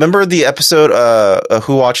of, remember the episode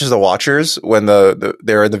Who Watches the Watchers, when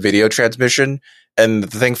they're in the video transmission and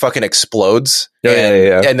the thing fucking explodes.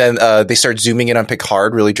 And then they start zooming in on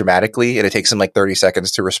Picard really dramatically, and it takes him like 30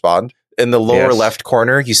 seconds to respond. In the lower left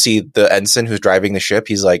corner, you see the ensign who's driving the ship.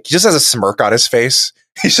 He just has a smirk on his face.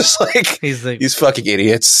 He's just like, these fucking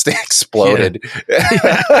idiots. They exploded.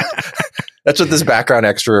 Yeah. That's what this background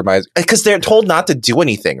extra reminds me. Because they're told not to do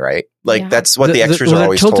anything, right? Like, that's what the extras are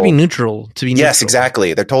always told. To be neutral. Yes,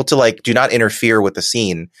 exactly. They're told to, like, do not interfere with the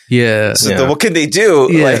scene. Yeah. So what can they do?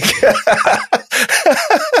 Yeah. Like,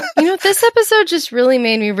 this episode just really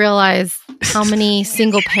made me realize how many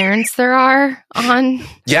single parents there are on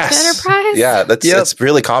the Enterprise. Yeah, that's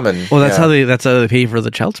really common. Well, that's how they pay for the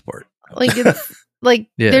child support. Like, it's like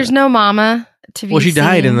there's no mama to be. Well, she seen.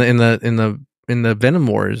 died in the Venom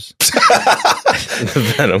Wars.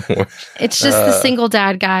 The Venom Wars. It's just the single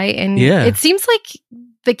dad guy, and it seems like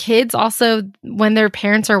the kids also, when their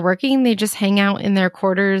parents are working, they just hang out in their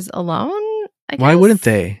quarters alone. Why wouldn't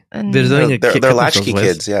they? They're latchkey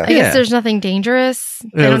kids. Yeah, I guess there's nothing dangerous.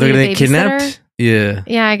 They don't need a babysitter. Kidnapped. Yeah,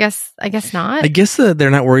 I guess not. I guess they're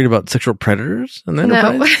not worried about sexual predators in the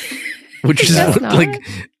Enterprise. Which is like,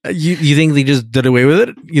 you think they just did away with it?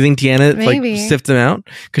 You think Deanna sifted them out?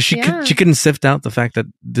 Because she couldn't sift out the fact that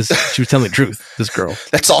she was telling the truth. This girl.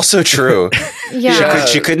 That's also true.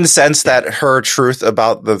 She couldn't sense that her truth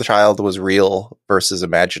about the child was real versus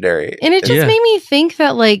imaginary. And it just made me think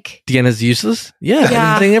that, like, Deanna's useless.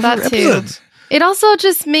 Yeah, that too. It also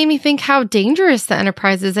just made me think how dangerous the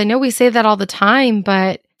Enterprise is. I know we say that all the time,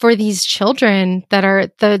 but for these children that are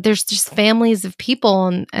there's just families of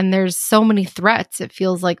people, and there's so many threats. It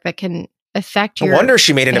feels like that can affect your. No wonder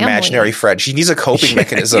she made an imaginary friend. She needs a coping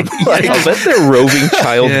mechanism. Like, I bet they're roving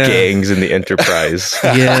child gangs in the Enterprise.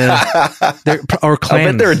 Yeah, or clans.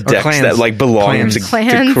 I bet there are decks that like belong to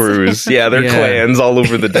crews. Yeah, they're clans all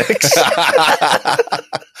over the decks.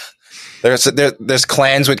 There's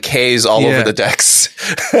clans with K's all over the decks.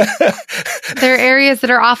 There are areas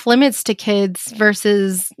that are off limits to kids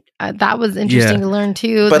versus that was interesting to learn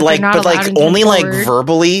too. But only like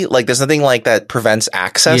verbally, like there's nothing like that prevents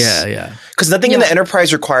access. Yeah. Because nothing in the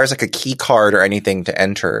Enterprise requires like a key card or anything to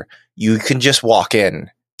enter. You can just walk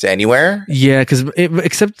in to anywhere. Yeah, because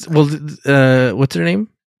what's her name?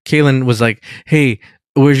 Kaylin was like, "Hey,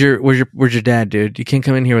 where's your dad, dude? You can't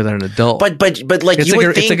come in here without an adult." But like, it's you like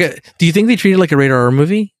would think. Do you think they treat it like a rated R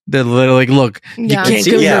movie? They're like, look, you can't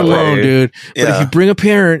come here alone, dude. But if you bring a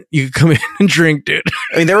parent, you can come in and drink, dude.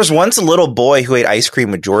 I mean, there was once a little boy who ate ice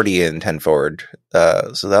cream with Geordi in 10 Forward.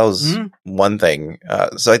 So that was one thing.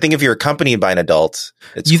 So I think if you're accompanied by an adult,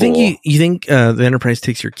 it's cool. You think the Enterprise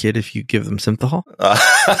takes your kid if you give them synthahol?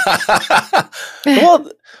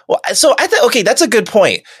 So okay, that's a good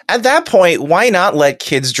point. At that point, why not let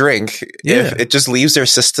kids drink if it just leaves their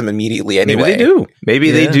system immediately anyway? Maybe they do.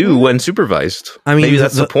 Maybe they do when supervised. I mean, maybe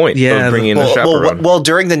that's the point of bringing in a chaperone. Well,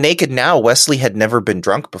 during the Naked Now, Wesley had never been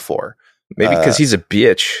drunk before. Maybe because he's a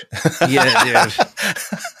bitch. Yeah, dude.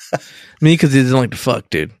 Me, because he doesn't like to fuck,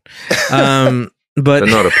 dude. But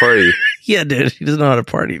not a party. Yeah, dude. He doesn't know how to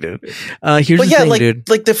party, dude. Here's the thing, dude.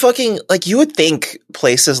 Like the fucking, like, you would think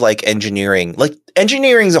places like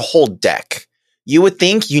engineering's a whole deck. You would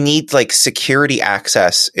think you need like security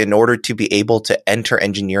access in order to be able to enter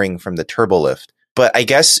engineering from the turbolift. but I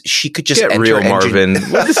guess she could just get enter real, Marvin.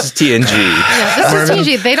 Well, this is TNG. Yeah, this is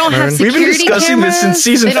TNG. They don't have security We've been discussing cameras. this since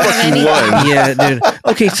season fucking 1. Yeah, dude.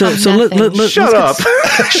 Okay, so Shut up.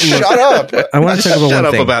 Shut up. I want to talk about Shut one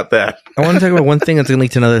up thing. about that. I want to talk about one thing that's going to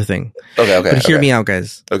lead to another thing. Okay. But hear me out,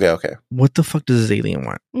 guys. Okay. What the fuck does this alien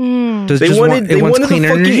want? Mm. They wanted the fucking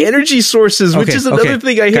energy sources, which is another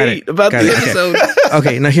thing I hate about the episode.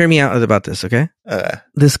 Okay, now hear me out about this, okay?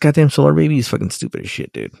 This goddamn solar baby is fucking stupid as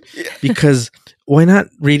shit, dude. Yeah. Because why not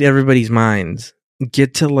read everybody's minds?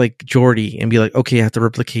 Get to like Geordi and be like, okay, I have to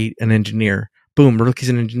replicate an engineer. Boom, replicates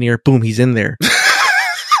an engineer. Boom, he's in there.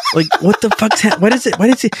 Like, what the fuck's why does it?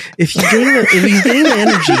 If he's getting the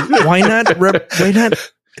energy, why not?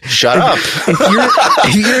 Shut up.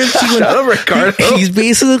 If you're in T1000, shut up, Ricardo. He's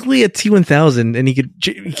basically a T1000, and he could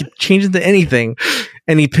change into anything,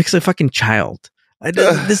 and he picks a fucking child.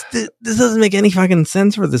 This doesn't make any fucking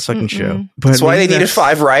sense for this fucking show. But that's why they needed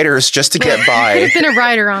 5 writers just to get by. Could have been a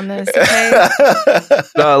writer on this. Okay?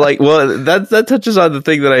 That touches on the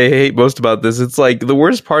thing that I hate most about this. It's like the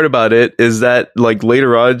worst part about it is that like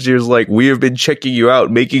later on, she's like, we have been checking you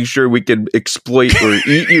out, making sure we can exploit or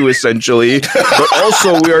eat you essentially, but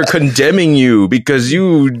also we are condemning you because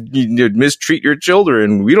you mistreat your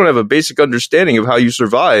children. We don't have a basic understanding of how you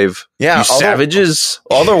survive. Yeah, you savages.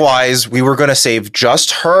 Otherwise, we were going to save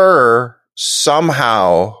just her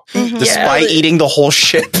somehow, despite eating the whole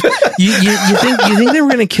ship. you think they were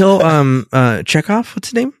going to kill Chekhov? What's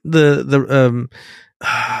his name? The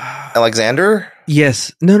Alexander?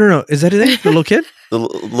 Yes. No. Is that his name? The little kid? The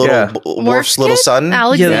little Worf's little son?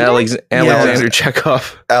 Alexander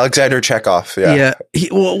Chekhov. Alexander Chekhov, yeah. Yeah.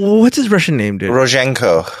 What's his Russian name, dude?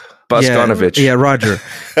 Rozhenko. Boskonovich. Yeah, Roger.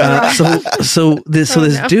 So this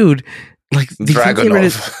dude, like, you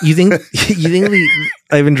think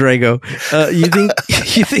Ivan Drago?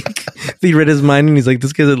 You think they read his mind and he's like,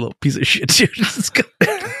 this guy's a little piece of shit, dude.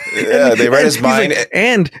 Yeah, they read his mind, like,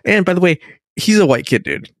 and by the way, he's a white kid,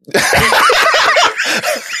 dude.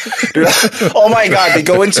 Oh my god! They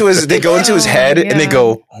go into his head and they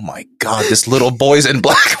go, "Oh my god, this little boy's in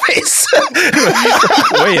blackface."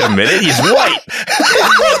 Wait a minute, he's white.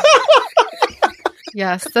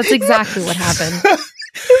 Yes, that's exactly what happened.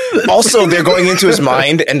 Also, they're going into his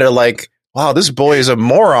mind and they're like, wow, this boy is a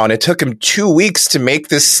moron. It took him 2 weeks to make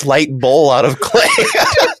this slight bowl out of clay.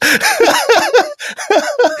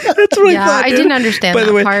 That's what I thought, dude. I didn't understand By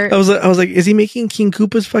the way, part. I was like, is he making King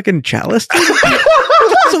Koopa's fucking chalice?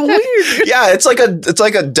 That's so weird. Yeah, it's like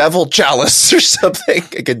a devil chalice or something,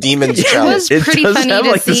 like a demon's chalice. It was pretty does funny have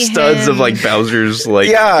to like the see studs him. of like Bowser's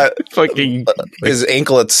like fucking his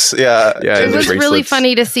anklets. Yeah, it was really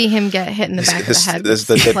funny to see him get hit in the back of the head.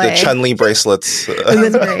 The Chun-Li bracelets.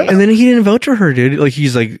 And then he didn't vote for her, dude. Like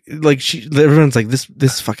he's like everyone's like,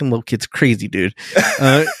 this fucking little kid's crazy, dude.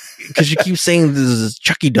 Because she keeps saying this is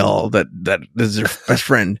Chucky doll that is her best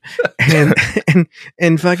friend,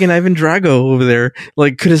 and fucking Ivan Drago over there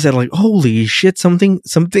like could have said like, holy shit, something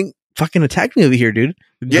fucking attacked me over here, dude.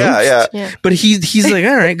 Yeah. But he's like,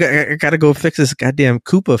 all right, I gotta go fix this goddamn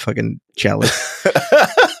Koopa fucking chalice,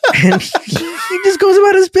 and he just goes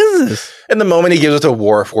about his business. And the moment he gives it to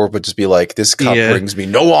Worf would just be like, this cup brings me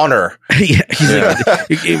no honor. Yeah, he's like,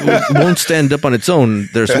 it won't stand up on its own.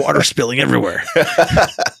 There's water spilling everywhere.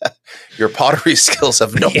 Your pottery skills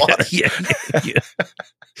have no honor. Yeah.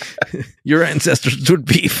 Your ancestors would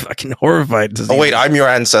be fucking horrified to see. Oh wait, I'm your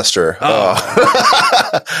ancestor.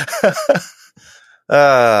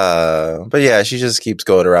 But yeah, she just keeps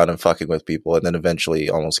going around and fucking with people, and then eventually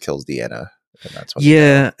almost kills Deanna. And that's what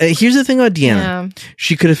here's the thing about Deanna. Yeah.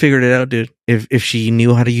 She could have figured it out, dude. If she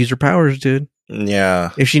knew how to use her powers, dude.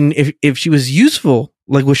 Yeah. If she was useful,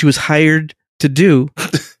 like what she was hired to do,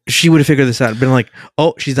 she would have figured this out. Been like,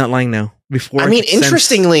 oh, she's not lying now. Before,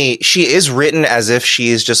 interestingly, she is written as if she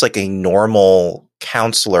is just like a normal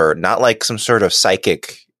counselor, not like some sort of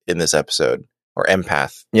psychic in this episode or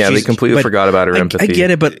empath. Yeah, they completely forgot about her empathy. I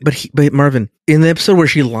get it, but Marvin, in the episode where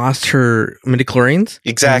she lost her midichlorians,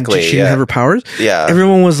 exactly, she didn't have her powers. Yeah,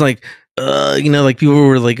 everyone was like, like people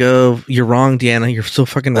were like, "Oh, you're wrong, Deanna. You're so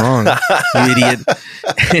fucking wrong, you idiot."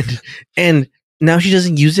 And now she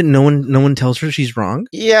doesn't use it. No one tells her she's wrong.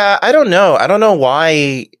 Yeah, I don't know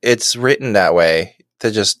why it's written that way.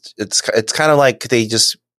 It's kind of like they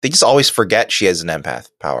just always forget she has an empath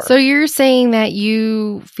power. So you're saying that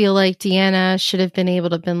you feel like Deanna should have been able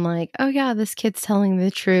to been like, oh yeah, this kid's telling the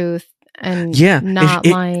truth and not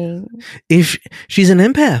lying. If she's an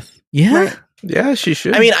empath, yeah. Right. Yeah, she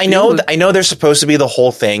should. I mean, I know there's supposed to be the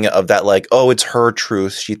whole thing of that, like, oh, it's her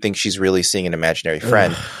truth. She thinks she's really seeing an imaginary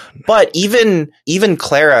friend. But even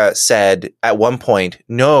Clara said at one point,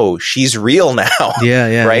 no, she's real now.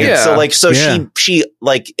 Yeah. Right. Yeah. So she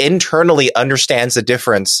like internally understands the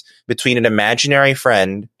difference between an imaginary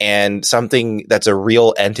friend and something that's a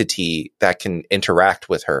real entity that can interact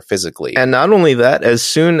with her physically. And not only that, as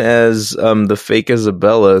soon as the fake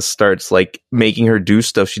Isabella starts like making her do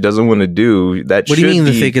stuff she doesn't want to do, that what do you mean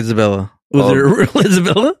the fake Isabella? Was there a real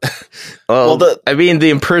Isabella? The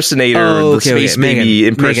impersonator, the space baby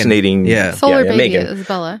impersonating. Solar baby Megan.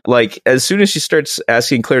 Isabella. Like, as soon as she starts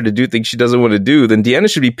asking Claire to do things she doesn't want to do, then Deanna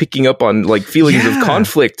should be picking up on like feelings of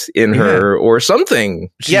conflict in her or something.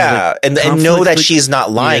 She's and know that she's not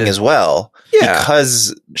lying as well. Yeah,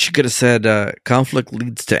 because she could have said conflict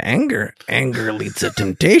leads to anger, anger leads to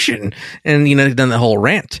temptation, and done the whole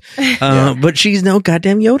rant. But she's no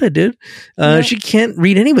goddamn Yoda, dude. She can't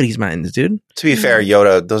read anybody's minds, dude. To be fair,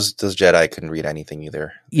 Yoda, those Jedi couldn't read anything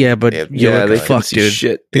either. Yeah, but they fuck, dude.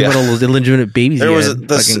 Shit. Think about all those illegitimate babies. There was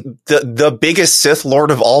the biggest Sith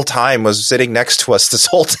Lord of all time was sitting next to us this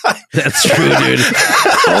whole time. That's true, dude.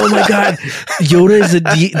 Oh my god, Yoda is a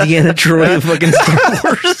Deanna Troi of fucking Star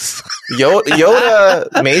Wars.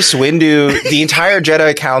 Yoda, Mace Windu, the entire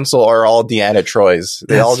Jedi Council are all Deanna Troys.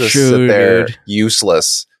 They all just sit there,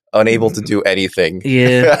 useless, unable to do anything.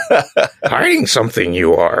 Yeah. Hiding something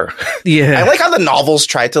you are. Yeah. I like how the novels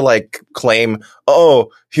tried to like claim,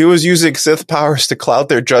 oh, he was using Sith powers to cloud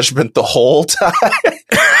their judgment the whole time.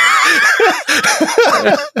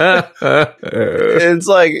 It's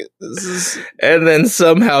like, and then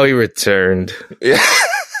somehow he returned. Yeah.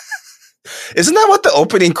 Isn't that what the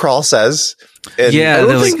opening crawl says? It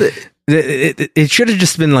should have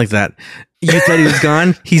just been like that. You thought he was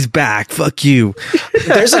gone? He's back. Fuck you.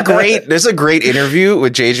 There's a great interview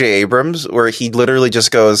with J.J. Abrams where he literally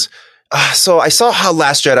just goes, so I saw how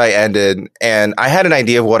Last Jedi ended and I had an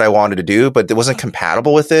idea of what I wanted to do, but it wasn't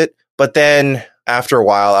compatible with it. But then after a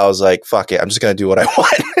while, I was like, fuck it. I'm just going to do what I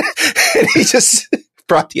want. And he just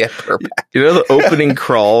brought the Emperor back. The opening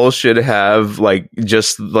crawl should have like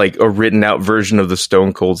just like a written out version of the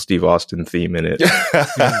Stone Cold Steve Austin theme in it.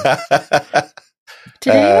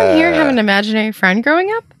 Did anyone here have an imaginary friend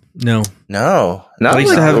growing up? No. Not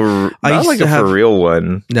like a for real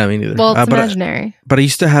one. No, me neither. Well, it's imaginary. But I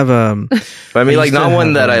used to have I mean, like not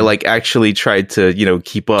one that I like actually tried to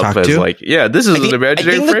keep up as like, yeah, this is an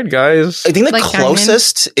imaginary friend, guys. I think the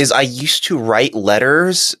closest is I used to write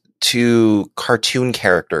letters to cartoon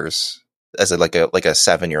characters as like a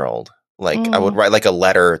 7-year-old. Like I would write like a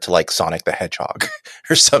letter to like Sonic the Hedgehog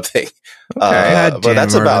or something. But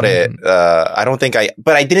that's about it. I don't think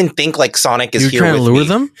but I didn't think like Sonic is here with me. You're trying to lure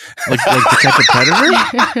them? Like to catch a predator?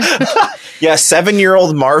 Yeah,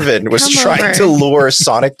 7-year-old Marvin was trying to lure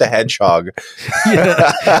Sonic the Hedgehog.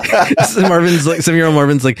 Yeah. So 7-year-old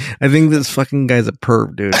Marvin's like, I think this fucking guy's a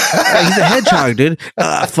perv, dude. He's a hedgehog, dude.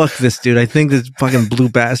 Fuck this dude. I think this fucking blue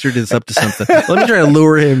bastard is up to something. Let me try to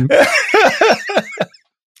lure him.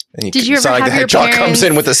 Did you ever Sonic have the Hedgehog comes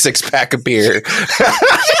in with a 6-pack of beer.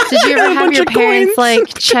 Did you ever have your parents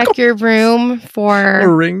like check your room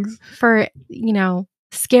for rings? For,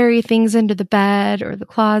 scary things under the bed or the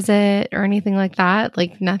closet or anything like that?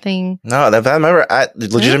 Like nothing. No, that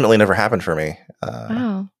legitimately never happened for me.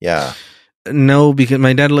 Wow. Yeah. No, because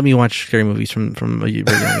my dad let me watch scary movies from a very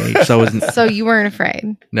young age, so I wasn't. So you weren't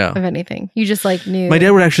afraid of anything. You just like knew. My dad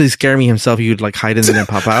would actually scare me himself. He would like hide and then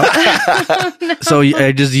pop out. Oh, no. So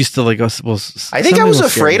I just used to like go. Well, I think I was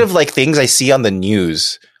afraid of like things I see on the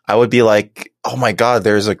news. I would be like, "Oh my god,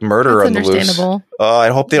 there's like murder on the loose." I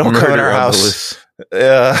hope they don't come in our house.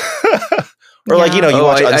 Yeah. Or like, you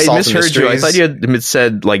watch Unsolved I misheard Mysteries. you. I thought you had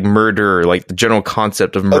said like murder, like the general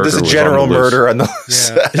concept of murder. There's a general murder on the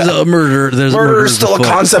list. Yeah. There's a murder. Murder is still a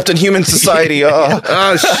concept in human society.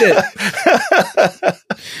 Oh shit.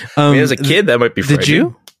 I mean, as a kid, that might be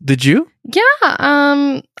frightening. Did you? Yeah.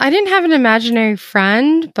 I didn't have an imaginary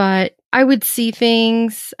friend, but I would see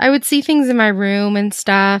things. I would see things in my room and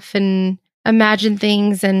stuff and imagine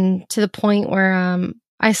things, and to the point where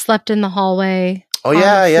I slept in the hallway. Oh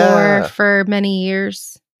yeah. For many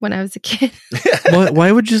years when I was a kid.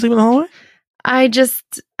 Why would you sleep in the hallway?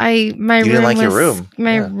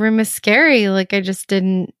 My room was scary. Like I just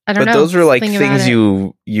didn't. I don't know. But those were like things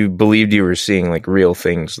you believed you were seeing, like real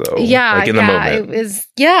things, though. Yeah, like in the moment. It was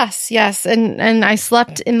yes, and I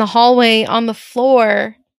slept in the hallway on the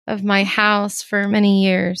floor of my house for many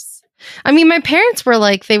years. I mean, my parents were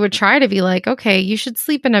like, they would try to be like, okay, you should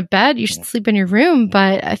sleep in a bed, you should sleep in your room.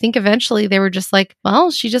 But I think eventually they were just like, well,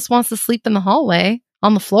 she just wants to sleep in the hallway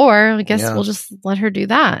on the floor. I guess we'll just let her do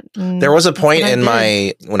that. And there was a point in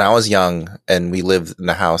when I was young and we lived in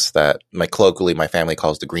the house that colloquially my family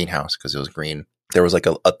calls the greenhouse because it was green. There was like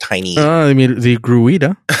a tiny. I mean the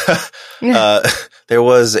gruita. There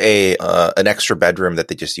was an extra bedroom that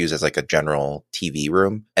they just use as like a general TV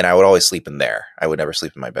room, and I would always sleep in there. I would never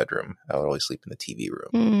sleep in my bedroom. I would always sleep in the TV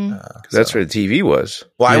room. That's where the TV was.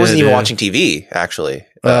 Well, I wasn't even watching TV actually.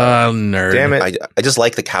 Nerd. Damn it! I just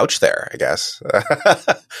like the couch there, I guess.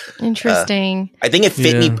 Interesting. I think it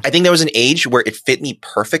fit me. I think there was an age where it fit me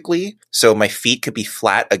perfectly, so my feet could be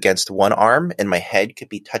flat against one arm and my head could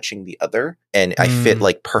be touching the other, and I fit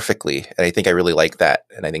like perfectly. And I think I really like that,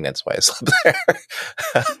 and I think that's why I slept there.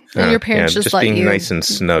 And your parents just let being you nice and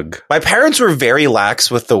snug. My parents were very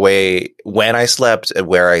lax with the way when I slept and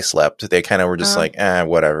where I slept. They kind of were just like,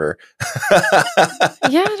 whatever.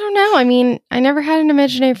 Yeah, I don't know. I mean, I never had an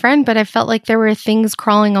imaginary friend, but I felt like there were things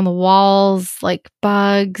crawling on the walls, like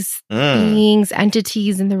bugs, beings,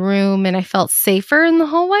 entities in the room, and I felt safer in the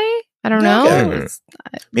hallway. I don't know.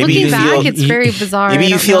 Maybe looking back, it's very bizarre. Maybe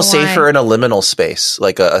you feel safer in a liminal space,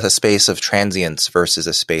 like a space of transience versus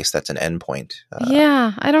a space that's an endpoint.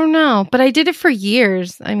 Yeah, I don't know. But I did it for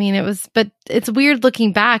years. I mean, but it's weird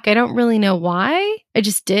looking back. I don't really know why. I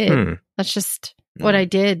just did. That's just what I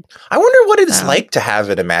did. I wonder what it's like to have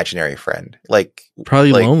an imaginary friend. Like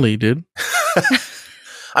probably lonely, dude.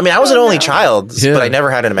 I mean, I was an only child, but I never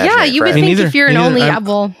had an imaginary friend. Yeah, you would think if you're an only...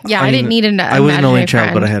 I didn't need an imaginary friend. I was an only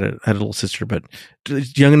child, but I had a little sister, but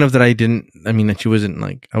young enough that I didn't... I mean, that she wasn't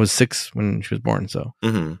like... I was 6 when she was born, so...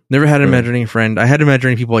 Never had an imaginary friend. I had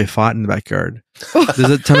imaginary people I fought in the backyard. There's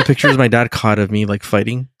a ton of pictures my dad caught of me, like,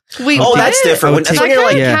 fighting. Wait, that's different.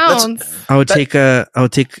 That counts. I would take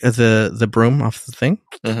the broom off the thing,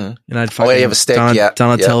 and I'd fucking you have a stick,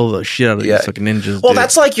 Donatello the shit out of these fucking ninjas. Well,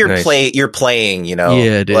 that's like you're playing, you know.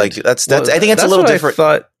 Yeah, dude. Like that's. I think it's a little different.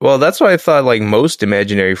 That's what I thought. Like most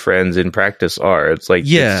imaginary friends in practice are. It's like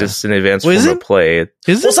it's just an advanced form of play.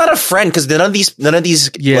 It's not a friend because none of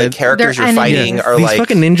these like characters you're fighting are these like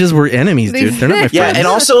fucking ninjas were enemies, dude. They're not my friends. Yeah, and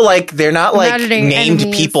also like they're not like named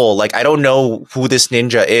people. Like I don't know who this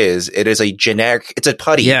ninja is. It is a generic. It's a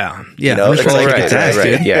putty. Yeah. You know? It's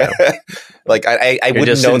right. Yeah. Like I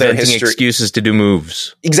wouldn't know their history. Excuses to do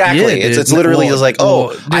moves. Exactly. Yeah, it's literally just like,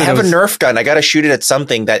 I have a Nerf gun. I got to shoot it at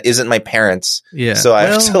something that isn't my parents. Yeah. So I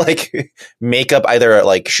have to like make up either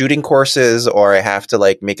like shooting courses or I have to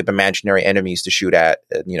like make up imaginary enemies to shoot at.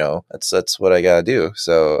 And, you know, that's what I got to do.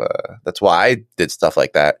 So that's why I did stuff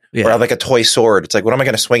like that. Yeah. Or I have like a toy sword. It's like, what am I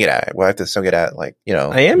going to swing it at? Well, I have to swing it at like, you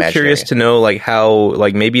know. I am curious to know like how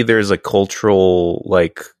like maybe there's a cultural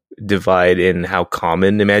like divide in how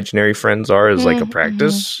common imaginary friends are as like a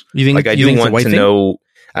practice. You think, like I do want to know.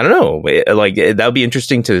 I don't know. Like that would be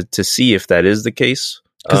interesting to see if that is the case.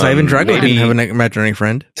 Because Ivan Drago didn't have an imaginary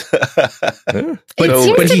friend. It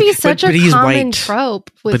seems to be such a common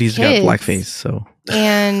trope with but he's kids. got blackface, so.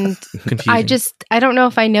 And I don't know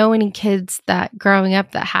if I know any kids that growing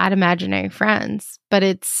up that had imaginary friends, but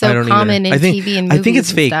it's so common in TV and movies. I think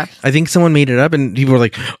it's fake. Stuff. I think someone made it up and people were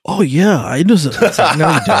like, oh yeah, I know. Like,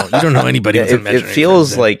 no, you don't. You don't know anybody with imaginary friends. It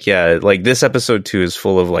feels like, like this episode 2 is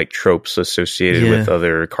full of like tropes associated with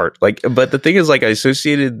other but the thing is like I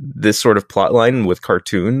associated this sort of plot line with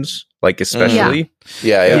cartoons. Like especially,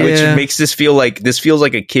 which makes this feel like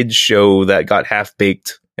a kid's show that got half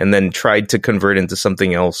baked and then tried to convert into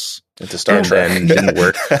something else into Star Trek and didn't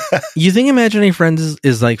work. You think imaginary friends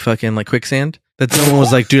is like fucking like quicksand? That someone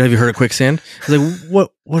was like, dude, have you heard of quicksand? I was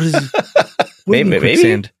like, what is maybe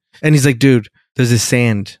quicksand? And he's like, dude, there's this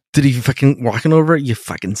sand. Did he fucking walking over it? You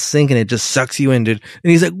fucking sink and it just sucks you in, dude. And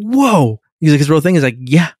he's like, whoa. He's like, his real thing is like,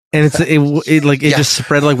 yeah. And it just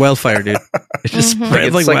spread like wildfire, dude. It just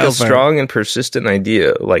spread like wildfire. A strong and persistent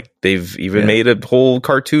idea. Like they've even made a whole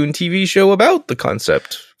cartoon TV show about the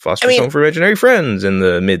concept. Foster home for imaginary friends in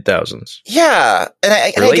the mid-thousands. Yeah. And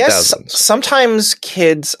I guess sometimes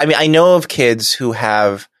kids, I mean, I know of kids who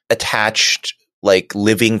have attached like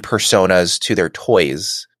living personas to their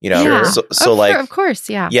toys. You know, of course,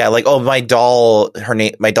 yeah. Yeah, like, oh, my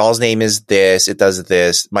doll's name is this, it does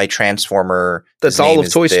this, my Transformer. That's all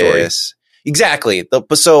of Toy Story. Exactly.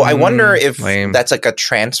 So I wonder if that's like a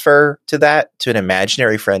transfer to an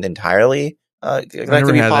imaginary friend entirely. That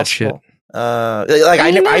could be possible. I personally like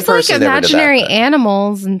imaginary never did that,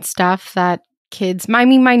 animals and stuff that kids. My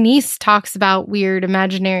niece talks about weird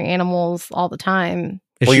imaginary animals all the time.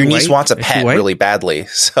 Well, your niece wants a pet really badly,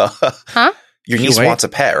 so. Huh? Your niece wants a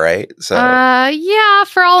pet, right? So yeah,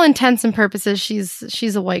 for all intents and purposes,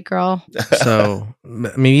 she's a white girl. So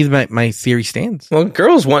maybe my theory stands. Well,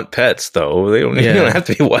 girls want pets, though. They don't have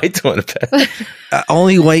to be white to want a pet.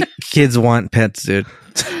 Only white kids want pets, dude.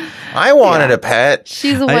 I wanted a pet.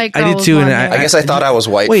 She's a white girl. I did too, and I guess I thought I was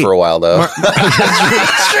white for a while, though.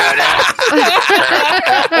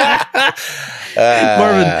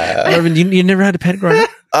 Marvin, you never had a pet growing up?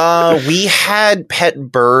 We had pet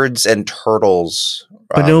birds and turtles.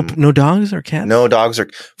 But no dogs or cats? No dogs or...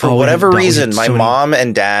 For whatever reason, my mom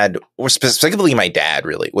and dad, or specifically my dad,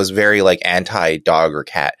 really, was very like anti-dog or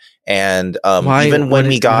cat. And even when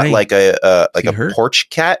we got like a porch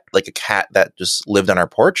cat, like a cat that just lived on our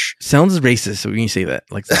porch. Sounds racist when you say that.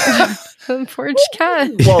 Like porch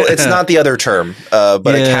cat. Well, it's not the other term, but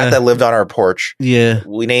a cat that lived on our porch. Yeah.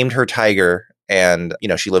 We named her Tiger. And,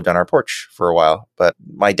 she lived on our porch for a while, but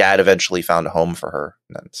my dad eventually found a home for her.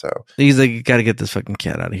 And so he's like, you got to get this fucking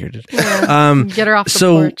cat out of here, dude. Yeah. Get her off the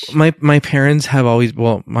porch. So my parents have always,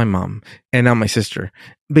 my mom and now my sister,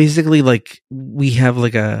 basically like we have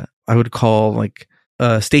like I would call like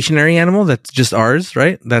a stationary animal that's just ours,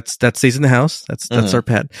 right? That stays in the house. That's our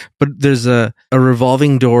pet. But there's a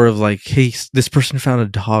revolving door of like, hey, this person found a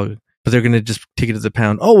dog, but they're going to just take it to the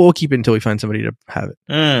pound. Oh, we'll keep it until we find somebody to have it.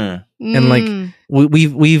 And like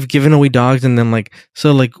we've given away dogs, and then like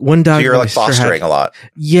one dog. So you're like fostering a lot.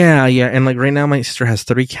 Yeah. And like right now my sister has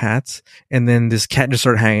 3 cats, and then this cat just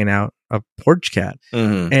started hanging out, a porch cat.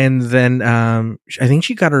 And then I think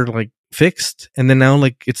she got her like fixed, and then now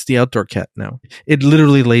like it's the outdoor cat now. It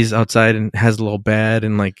literally lays outside and has a little bed,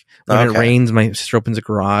 and like when it rains, my sister opens a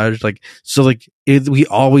garage. Like so, like we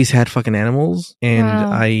always had fucking animals,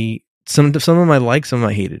 and some of them I like, some of them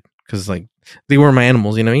I hated because like they were my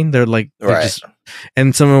animals. You know what I mean? They're like just,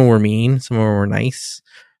 and some of them were mean, some of them were nice.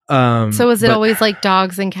 So is it always like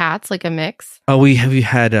dogs and cats, like a mix? Oh, we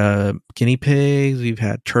had guinea pigs. We've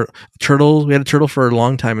had turtles. We had a turtle for a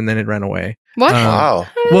long time, and then it ran away. What? Wow.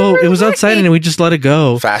 Well, it was outside, and we just let it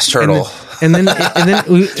go. Fast turtle. And then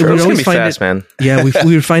we would always find fast, it. Man. Yeah,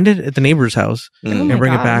 we would find it at the neighbor's house and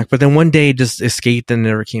bring it back. But then one day it just escaped and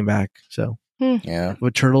never came back. So yeah,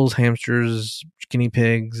 with turtles, hamsters, guinea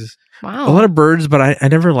pigs. Wow. A lot of birds, but I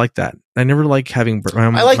never liked that. I never liked having birds.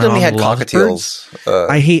 I like when we had cockatiels.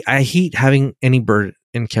 I hate having any bird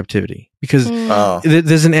in captivity because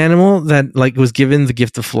there's an animal that like was given the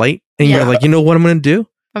gift of flight, and you're like, you know what I'm going to do?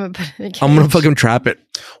 I'm gonna fucking trap it.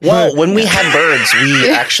 Well, when we had birds,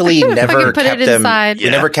 we actually never kept them. We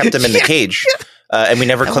never kept them in the cage, and we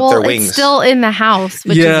never clipped their wings. It's still in the house,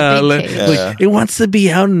 which is a big cage. Like, it wants to be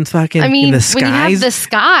out in fucking. In the skies. When you have the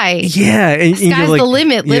sky, and sky's like, the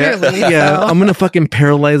limit, literally. Yeah, I'm gonna fucking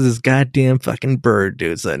paralyze this goddamn fucking bird,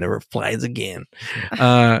 dude, so it never flies again.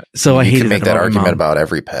 So I hate. You can make that argument about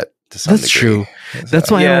every pet. That's true. That's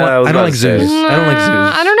why I don't like zoos. I don't like zoos.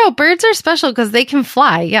 I don't know. Birds are special because they can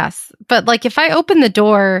fly, yes. But like if I open the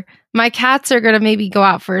door, my cats are going to maybe go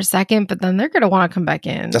out for a second, but then they're going to want to come back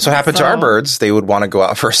in. That's what happened to our birds. They would want to go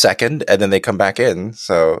out for a second and then they come back in.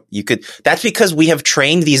 So that's because we have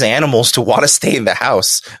trained these animals to want to stay in the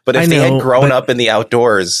house. But if they had grown up in the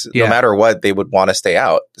outdoors, no matter what, they would want to stay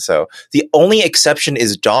out. So the only exception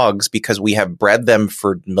is dogs because we have bred them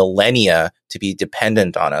for millennia to be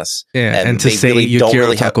dependent on us. Yeah, and to say really don't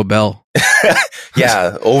really Taco Bell.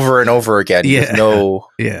 Yeah, over and over again.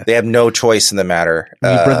 Yeah. They have no choice in the matter. We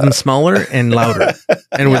bred them smaller and louder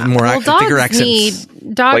and with more bigger accents.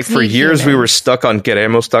 Dogs for years we were stuck on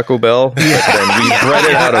Queremos Taco Bell, and we bred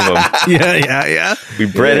it out of them. Yeah.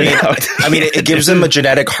 We bred it out. I mean, it gives them a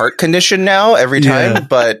genetic heart condition now every time,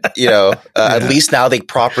 but at least now they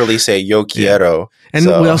properly say "Yo quiero." And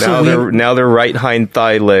we also now their right hind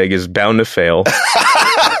thigh leg is bound to fail.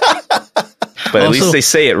 But at least they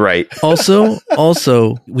say it right.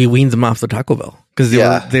 Also, we weaned them off the Taco Bell because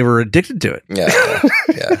they were addicted to it.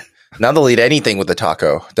 Yeah. Now they'll eat anything with the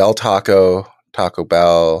taco. Del Taco, Taco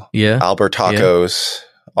Bell, Albert Tacos,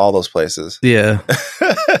 all those places. Yeah.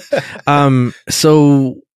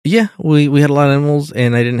 So yeah, we had a lot of animals,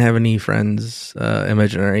 and I didn't have any friends,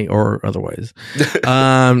 imaginary or otherwise. No,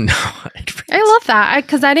 I love that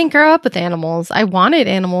because I didn't grow up with animals. I wanted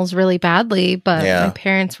animals really badly, but my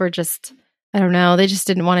parents were just. I don't know. They just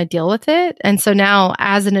didn't want to deal with it. And so now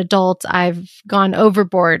as an adult, I've gone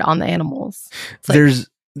overboard on the animals. It's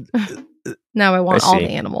like, now I want all the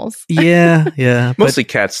animals. Yeah. Mostly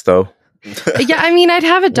cats though. Yeah. I mean, I'd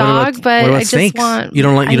have a dog, but I snakes? just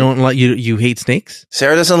want, you hate snakes?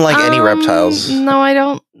 Sarah doesn't like any reptiles. No, I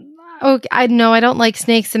don't. I don't like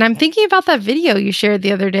snakes. And I'm thinking about that video you shared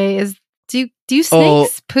the other day do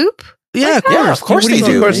snakes poop? Yeah, of course they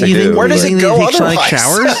do. Where does it go otherwise? Like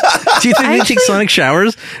showers? Do you think they take sonic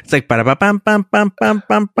showers? It's like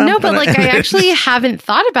ba-da-ba-bam-bam-bam-bam-bam. No, but like I actually haven't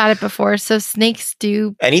thought about it before. So snakes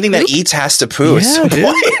do anything poop? that eats has to poo at Yeah, some dude.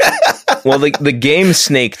 point. Well, the game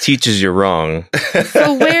Snake teaches you wrong.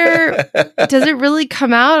 So where does it really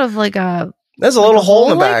come out of like a There's a little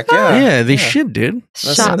hole in the like back. that? Yeah, they should, dude.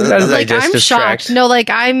 shock? that's Like I'm digestive shocked. tract. No, like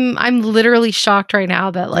I'm literally shocked right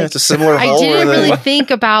now that like it's a similar I hole. didn't where really the-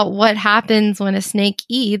 think about what happens when a snake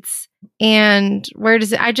eats and where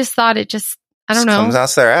does it. I just thought it just I don't know. Comes out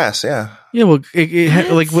their ass. Yeah. Yeah, well,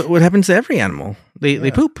 like What? what happens to every animal?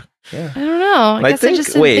 They poop. Yeah. I don't know. I guess I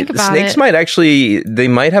just didn't think about snakes it. might actually, they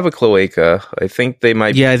might have a cloaca. I think they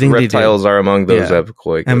might. Yeah, I think they do. reptiles are among those Yeah. that have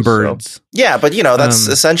cloacas. And so- birds. Yeah, but that's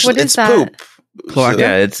essentially What is it's that? poop. Cloaca?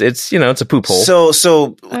 Yeah, it's it's a poop hole.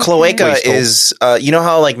 So cloaca Waste hole. is you know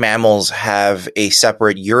how like mammals have a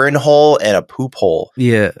separate urine hole and a poop hole.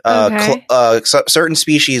 Yeah. Okay. Certain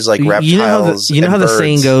species like You know reptiles. you know how and the birds,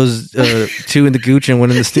 saying goes, two in the gooch and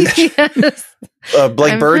one in the stooch? Yes.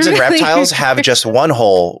 like I'm birds and familiar. reptiles have just one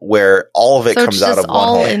hole where all of it So comes it's out just of one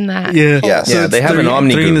all hole. in that. Yeah. hole. Yes. Yeah, it's they have an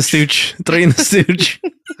omni three in the gooch. stooch. Three in the stooch.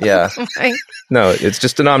 Yeah. Like, No, it's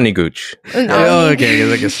just an omnigooch. Oh,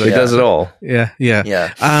 okay. I guess so. It does it all. Yeah. Yeah.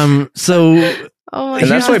 Yeah. So oh my And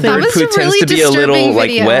that's God. why That bird was poo a tends really to be a little disturbing like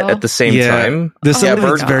video. wet at the same yeah, time. there's Oh somebody my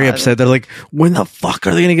that's very God. upset. They're like, when the fuck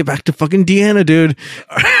are they gonna get back to fucking Deanna, dude?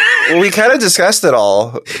 Well, we kind of discussed it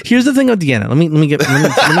all. Here's the thing about Deanna. Let me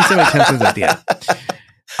say my 10 cents of Deanna.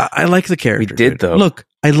 I like the character. We did, dude. though. Look,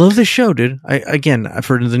 I love the show, dude.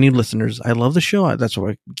 For the new listeners, I love the show. That's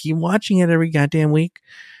why I keep watching it every goddamn week.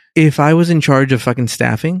 If I was in charge of fucking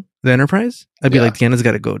staffing the Enterprise, I'd be Yeah. like, Deanna's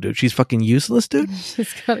got to go, dude. She's fucking useless, dude.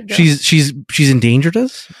 She's gotta go. She's endangered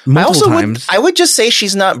us multiple times. I would just say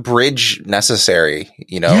she's not bridge necessary,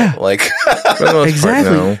 Yeah. like For the most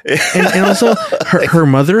Exactly. part, no. and also, her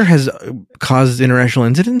mother has caused international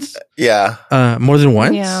incidents more than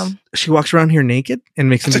once. Yeah. She walks around here naked and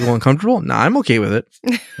makes some people uncomfortable. Nah, I'm okay with it.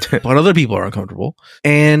 But other people are uncomfortable.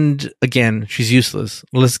 And again, she's useless.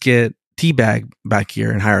 Let's get Teabag back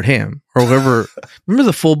here and hire him or whoever. Remember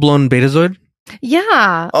the full-blown Betazoid?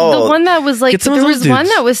 Yeah. Oh. The one that was like, Get some of there those was one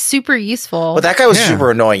dudes. that was super useful. But that guy was Yeah.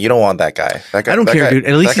 super annoying. You don't want that guy. That guy I don't that care, guy- dude.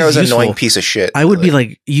 At least that guy was he's an annoying useful. piece of shit. I would be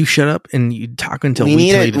like, you shut up and you talk until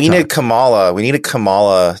we tell you to we needed talk. Kamala. We needed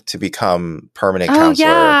Kamala to become permanent Oh, counselor.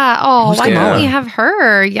 yeah. Oh, Who's why Kamala? don't we have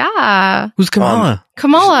her? Yeah. Who's Kamala?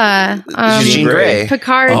 Kamala. Jean Grey.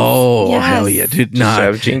 Picard. Oh, Yes. hell yeah, dude. Just Nah.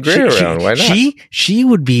 have Jean Grey around. Why not? She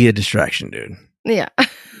would be a distraction, dude. Yeah.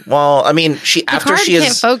 Well, I mean, she after Picard she can't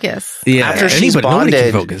is focus. Yeah. after she's nobody can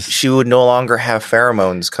bonded, focus. she would no longer have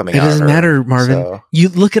pheromones coming It out. doesn't of her, matter, Marvin. so- You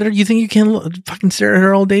look at her. You think you can fucking stare at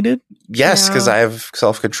her all day, dude? Yes, because I have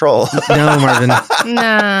self control. No, Marvin.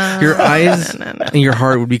 No. Your eyes No. and your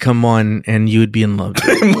heart would become one, and you would be in love.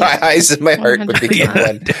 dude. My eyes and my heart would become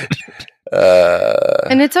 100%. one.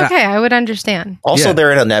 And it's okay. I would understand. Also, Yeah.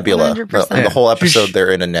 they're in a nebula. 100%. The whole episode, Just-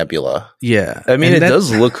 they're in a nebula. Yeah, I mean, And it that-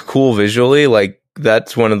 does look cool visually. Like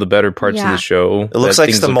that's one of the better parts of Yeah. the show. It looks that like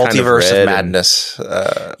things the look kind multiverse of red and- madness.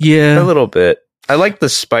 Yeah, A little bit. I like the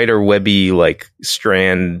spider webby like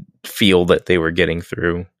strand feel that they were getting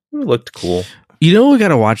through. It looked cool. You know, we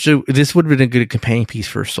gotta watch it. This would have been a good companion piece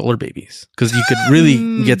for Solar Babies because you could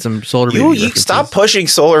really get some Solar Baby. You references. stop pushing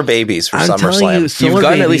Solar Babies for I'm telling you, SummerSlam. Solar You've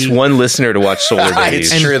gotten Baby, at least one listener to watch Solar It's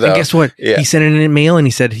Babies. And, true, and though. guess what? Yeah. He sent it in a mail and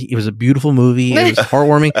he said it was a beautiful movie. It was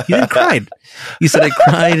heartwarming. He didn't cry. He said, I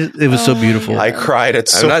cried. It was so beautiful. I cried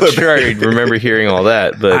at I'm Solar not sure I Babies. remember hearing all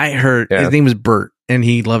that, but I heard yeah. his name was Bert and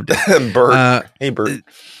he loved it. Bert. Hey, Bert.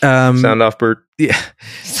 sound off, Bert. Yeah.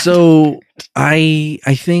 So I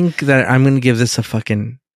think that I'm going to give this a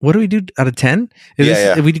fucking, what do we do out of 10?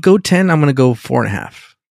 Yeah. If we go 10, I'm going to go 4.5.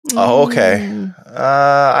 Oh, okay. Mm.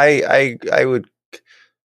 I would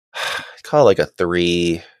call it like a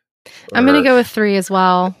 3. I'm going to go with 3 as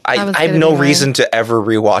well. I That was have gonna no be mine. reason to ever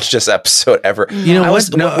rewatch this episode ever. You know I what?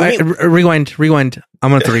 was- No, rewind.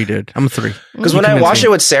 I'm a 3, dude. I'm a 3. Because You when I convinced watched me.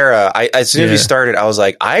 it with Sarah, as soon as we Yeah. started, I was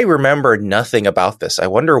like, I remember nothing about this. I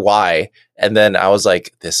wonder why. And then I was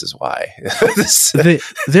like, this is why.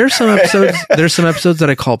 There's some episodes. There's some episodes that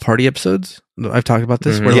I call party episodes. I've talked about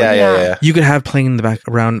this. Mhm. Where like, yeah. you could have playing in the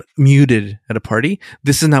background muted at a party.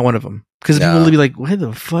 This is not one of them because No. people will be like, "What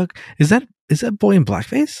the fuck is that? Is that boy in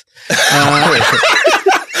blackface?"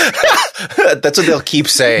 That's what they'll keep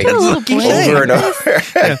saying Got a little boy over and in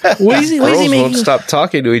over. What is he Girls making? won't stop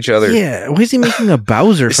talking to each other. Yeah, why is he making a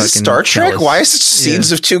Bowser? Is fucking this Star Trek? chalice? Why is it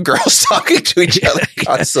scenes of two girls talking to each other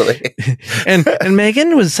constantly? And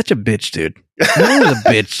Megan was such a bitch, dude. Megan was a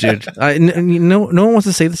bitch, dude. No one wants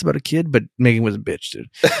to say this about a kid, but Megan was a bitch, dude.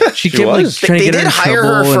 She kept like trying to get her in hire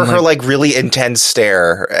trouble her for her like really intense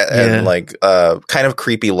stare and like kind of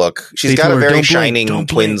creepy look. She's got a very shining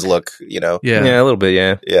twins look, you know. Yeah, a little bit,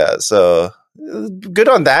 yeah. So good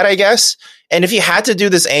on that, I guess. And if you had to do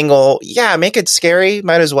this angle, make it scary.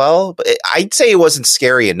 Might as well. But I'd say it wasn't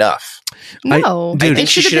scary enough. No, it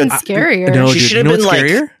should have been scarier. No, she should have been like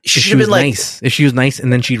scarier? She should have been like nice. If she was nice,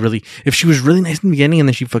 and then if she was really nice in the beginning, and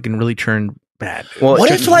then she fucking really turned bad. Well,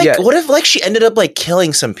 what if she ended up like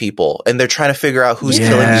killing some people, and they're trying to figure out who's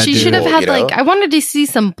killing these people? She should have had like I wanted to see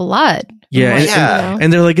some blood. Yeah,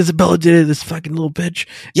 and they're like, Isabella did it, this fucking little bitch.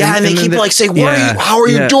 Yeah, and they keep like saying, how are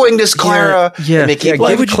you doing this, Clara? Yeah, and they keep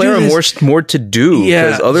give Clara more to do,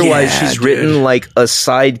 because otherwise she's written like a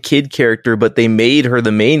side kid character, but they made her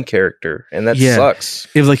the main character, and that sucks.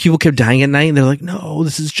 If like people kept dying at night, and they're like, no,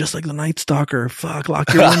 this is just like the Night Stalker. Fuck,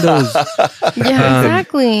 lock your windows.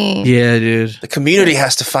 Exactly. Yeah, dude. The community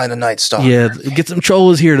has to find the Night Stalker. Yeah, get some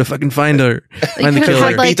trolls here to fucking find her. Find the killer.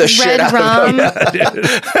 Had, like, beat the shit out of them.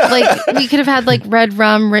 Like we could have had like red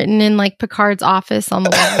rum written in like Picard's office on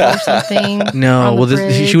the wall or something. No, well,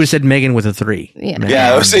 she would have said Megan with a 3.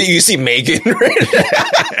 Yeah, so you see Megan.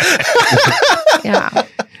 Yeah.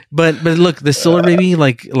 But look, the solar baby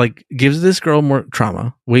like gives this girl more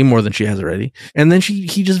trauma, way more than she has already, and then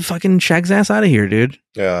he just fucking shags ass out of here, dude.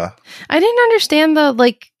 Yeah. I didn't understand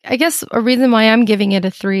I guess a reason why I'm giving it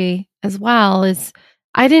a 3 as well is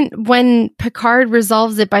when Picard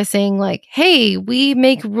resolves it by saying like, hey, we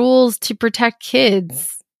make rules to protect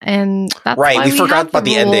kids. And that's right. Why we forgot about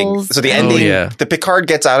the ending. So the ending, the Picard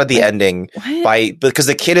gets out of the ending because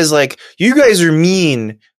the kid is like, you guys are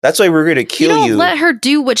mean. That's why we're going to kill you. Let her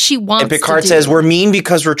do what she wants. And Picard says, we're mean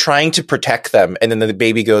because we're trying to protect them. And then the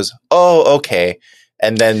baby goes, oh, okay.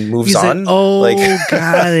 And then moves on.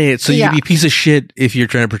 Got it. So you'd be a piece of shit if you're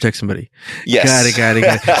trying to protect somebody. Yes. Got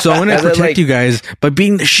it. So I'm going to protect you guys by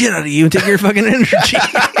beating the shit out of you and take your fucking energy.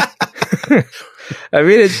 I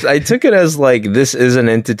mean, I took it as like, this is an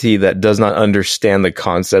entity that does not understand the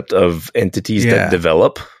concept of entities that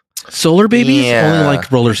develop. Solar babies only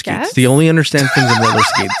like roller skates. They only understand things in roller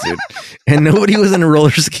skates, dude. And nobody was in a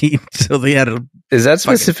roller skate, so they had a. Is that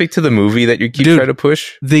specific to the movie that you keep trying to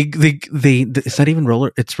push? It's not even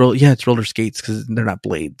roller. It's roller skates because they're not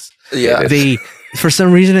blades. Yeah, for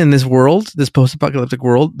some reason in this post-apocalyptic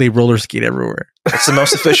world, they roller skate everywhere. It's the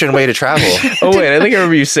most efficient way to travel. Oh wait, I think I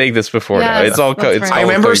remember you saying this before. Now it's all. I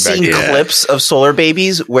remember seeing clips of solar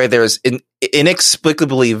babies where there's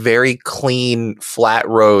inexplicably very clean flat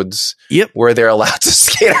roads. Yep, where they're allowed to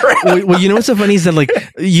skate around. Well, you know what's so funny is that like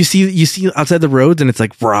you see outside the roads and it's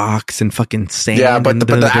like rocks and fucking sand. Yeah, but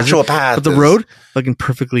the actual path. But the road fucking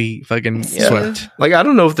perfectly fucking swept. Like I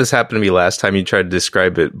don't know if this happened to me last time you tried to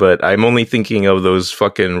describe it, but I'm only thinking of those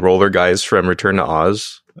fucking roller guys from Return to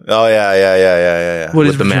Oz. Oh yeah.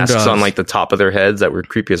 With the masks on like the top of their heads that were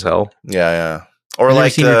creepy as hell. Yeah. Or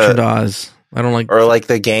like Return to Oz. I don't like. Or like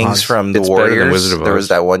the gangs Oz. from the Warriors. There was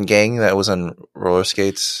that one gang that was on roller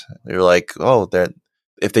skates. They were like,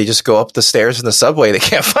 if they just go up the stairs in the subway, they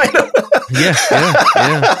can't find them. Yeah.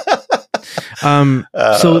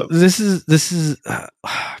 So this is.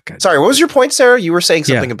 Sorry, what was your point, Sarah? You were saying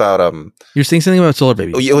something about You're saying something about solar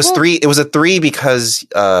baby. It was 3. It was a 3 because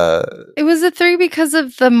it was a 3 because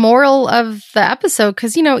of the moral of the episode.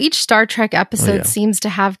 Because each Star Trek episode seems to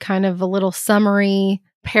have kind of a little summary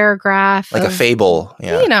paragraph, like a fable.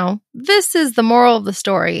 Yeah. This is the moral of the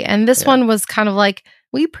story, and this one was kind of like,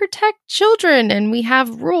 we protect children and we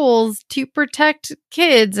have rules to protect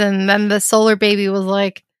kids. And then the solar baby was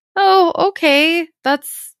like, oh, okay,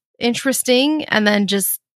 that's interesting. And then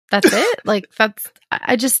that's it. Like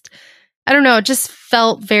I don't know. It just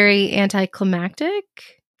felt very anticlimactic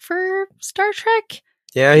for Star Trek.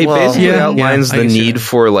 Yeah, he basically outlines the need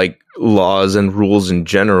for like laws and rules in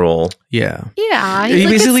general. Yeah. He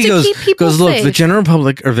basically goes, look, the general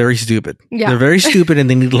public are very stupid. Yeah. They're very stupid and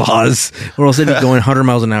they need laws or else they'd be going 100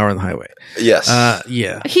 miles an hour on the highway. Yes.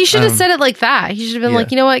 He should have said it like that. He should have been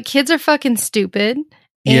like, you know what? Kids are fucking stupid.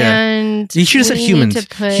 Yeah. And he should have said humans,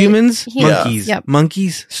 monkeys,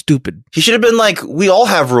 monkeys, stupid. He should have been like, we all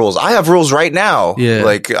have rules. I have rules right now. Yeah.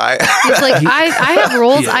 Like it's like I have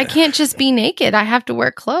rules. I can't just be naked. I have to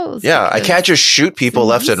wear clothes. Yeah. I can't just shoot people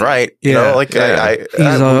left and right. You know, like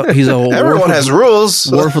he's a everyone has rules.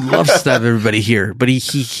 Worf would love to stab everybody here, but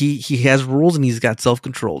he has rules and he's got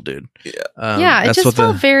self-control, dude. Yeah. It just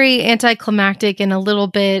felt very anticlimactic and a little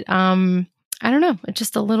bit I don't know. It's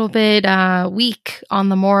just a little bit weak on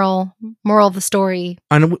the moral of the story.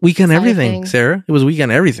 On weak on everything, Sarah. It was weak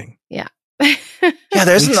on everything. Yeah. Yeah,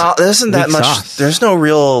 isn't that much. Sauce. There's no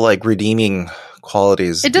real like redeeming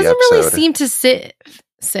qualities. It doesn't really seem to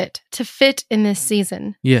fit in this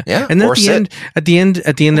season. Yeah. Yeah. And then at the end,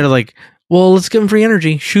 they're like, well, let's give him free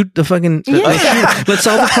energy. Shoot the fucking. Let's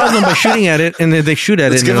solve the problem by shooting at it, and then they shoot at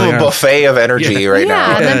let's it. Let's give him a buffet of energy right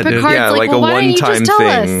now. And then Picard's like, well, why don't you just tell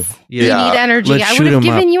us? You need energy. I would have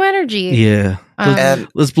given you energy. Yeah.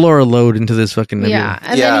 Let's blow our load into this fucking nebula. Yeah,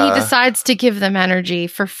 and then he decides to give them energy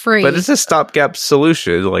for free. But it's a stopgap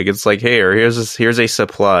solution. Like, it's like, hey, here's a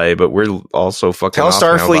supply, but we're also fucking tell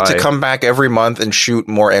Starfleet to come back every month and shoot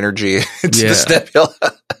more energy into this nebula.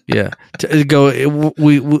 Yeah,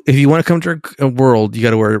 if you want to come to a world, you got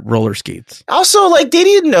to wear roller skates. Also, like, they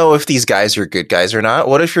didn't know if these guys are good guys or not.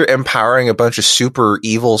 What if you're empowering a bunch of super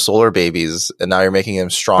evil solar babies, and now you're making them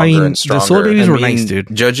stronger and stronger? The solar babies were nice,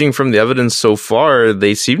 dude. Judging from the evidence so far,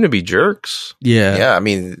 they seem to be jerks. Yeah. I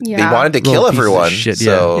mean, they wanted to kill everyone. Shit,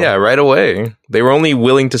 so right away. They were only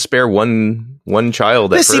willing to spare one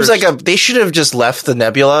child. This seems like they should have just left the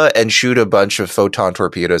nebula and shoot a bunch of photon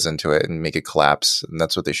torpedoes into it and make it collapse. And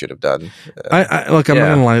that's what they should have done. I'm not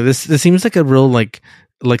gonna lie. This seems like a real like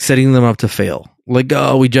setting them up to fail. Like,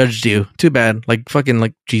 oh, we judged you. Too bad. Like fucking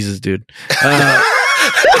like Jesus, dude.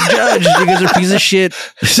 Judged. You guys are a piece of shit.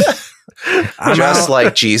 Just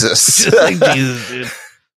like Jesus. Just like Jesus, dude.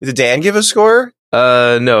 Did Dan give a score?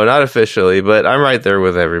 No, not officially, but I'm right there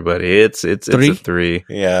with everybody. It's a 3.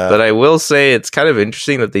 Yeah. But I will say it's kind of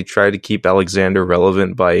interesting that they try to keep Alexander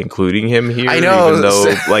relevant by including him here. I know. Even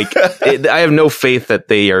though, I have no faith that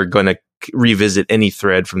they are going to revisit any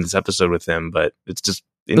thread from this episode with him, but it's just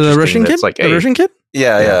interesting. The Russian kid? Like, the Russian kid?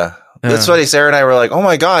 Yeah. That's why Sarah and I were like, oh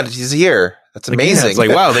my God, he's here. That's amazing. It's like,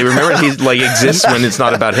 wow, they remember he exists when it's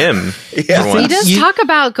not not about him. Yeah. He does talk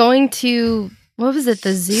about going to, what was it,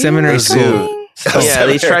 the zoo? Seminary school. Yeah,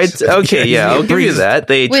 they tried to, I'll give you that.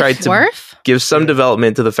 They tried to Worf? give some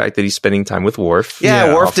development to the fact that he's spending time with Worf.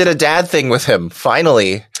 Yeah, Worf did a dad thing with him,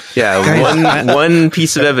 finally. Yeah, one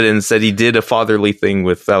piece of evidence that he did a fatherly thing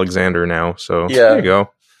with Alexander now. So there you go.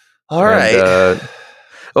 All right.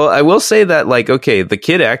 Well, I will say that, like, okay, the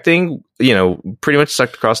kid acting, pretty much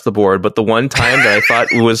sucked across the board. But the one time that I thought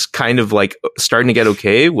was kind of like starting to get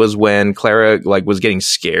okay was when Clara was getting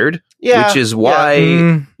scared. Yeah, which is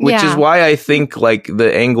why I think like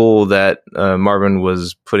the angle that Marvin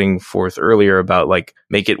was putting forth earlier about like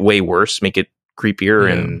make it way worse, make it creepier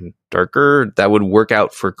and darker, that would work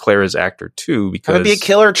out for Clara's actor too, because that would be a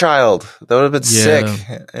killer child. That would have been sick.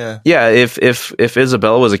 Yeah, if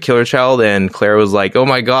Isabella was a killer child and Clara was like, oh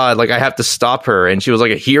my God, like I have to stop her, and she was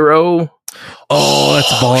like a hero. Oh, that's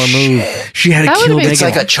a baller move. She had to kill Megan. It's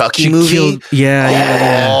like a Chucky movie.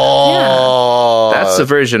 Yeah. Oh, that's the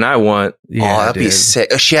version I want. Yeah, that'd be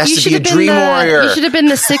sick. She has to be a dream warrior. You should have been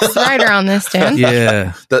the 6th writer on this, Dan.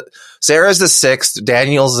 Yeah. Sarah's the 6th.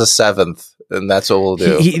 Daniel's the 7th. And that's what we'll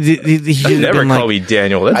do. He never call me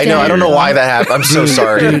Daniel. That's I know. I don't know why that happened. I'm so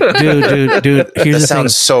sorry, dude. Here's that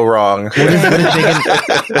sounds so wrong.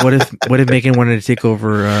 What if Megan wanted to take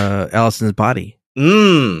over Allison's body?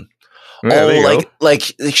 Like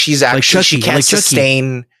she's actually she can't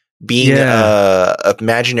sustain being a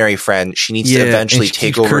imaginary friend. She needs to eventually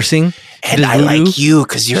take over. Cursing. And I like you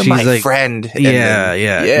because you're my friend.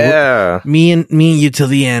 And Me and you till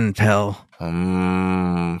the end, pal.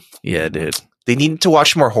 Yeah, dude. They need to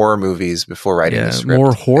watch more horror movies before writing the script.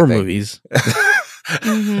 More horror movies.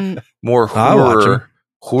 More horror.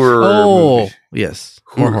 Oh, yes.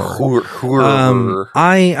 More horror.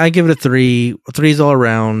 I give it a 3. 3's all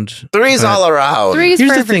around. 3's all around. 3's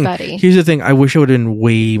for everybody. Here's the thing. I wish I would have been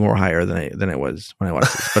way more higher than it was when I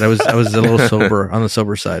watched this. But I was a little sober on the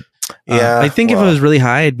sober side. Yeah. I think if it was really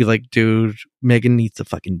high, I'd be like, dude, Megan needs to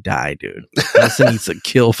fucking die, dude. Allison needs to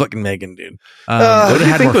kill fucking Megan, dude. What do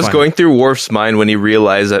you think was going through Worf's mind when he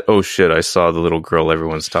realized that, oh shit, I saw the little girl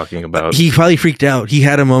everyone's talking about? He probably freaked out. He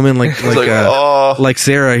had a moment like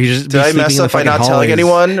Sarah. He just did I mess up by not telling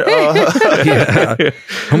anyone? Yeah.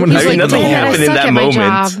 Nothing happened in that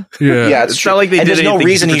moment. Yeah, it's not like they did. There's no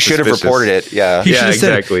reason he should have reported it. Yeah,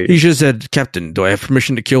 exactly. He should have said, "Captain, do I have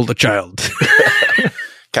permission to kill the child?"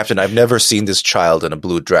 Captain, I've never seen this child in a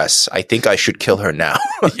blue dress. I think I should kill her now.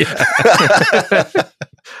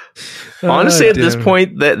 Honestly, at this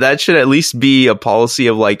point, that should at least be a policy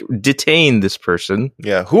of like, detain this person.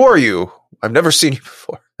 Yeah. Who are you? I've never seen you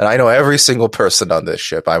before. And I know every single person on this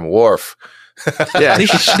ship. I'm Worf. Yeah, they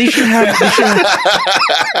should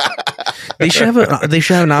have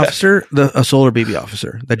an officer, a solar baby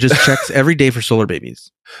officer that just checks every day for solar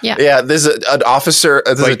babies. Yeah. There's an officer.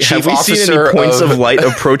 There's a chief have we officer. Seen any points of light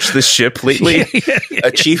approach the ship lately?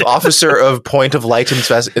 A chief officer of point of light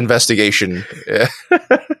investigation. Yeah.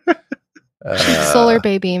 Solar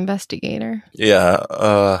baby investigator.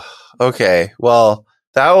 Yeah. Okay. Well,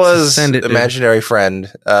 that was Imaginary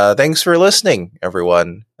Friend. Thanks for listening,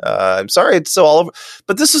 everyone. I'm sorry it's so all over,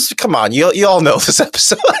 but this is, come on, you all know this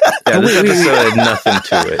episode. Yeah, this episode had nothing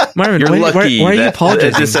to it. Marvin, you're lucky why are you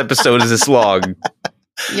apologizing? that this episode is this long.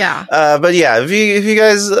 Yeah. But yeah, if you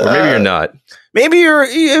guys, or maybe you're not. Maybe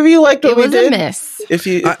if you liked what we did. It was a miss.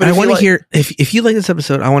 I want to hear if you like this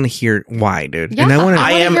episode. I want to hear why, dude. Yeah, and I want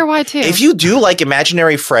to hear why too. If you do like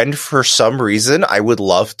Imaginary Friend for some reason, I would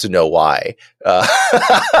love to know why.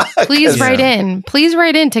 Please write in. Please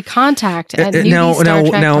write in to contact at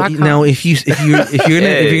newbiestartrek.com. Now, if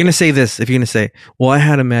you're gonna say this, if you're gonna say, "Well, I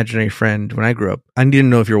had an imaginary friend when I grew up," I need to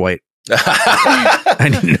know if you're white. I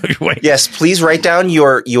need to know you're white. Yes, please write down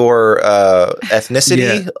your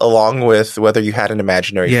ethnicity along with whether you had an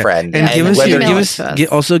imaginary friend, and give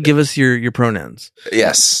us your pronouns.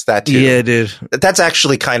 Yes, that too. Yeah, dude. That's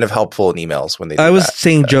actually kind of helpful in emails when they. Do I was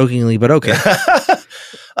saying jokingly, but okay.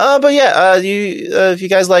 But yeah, if you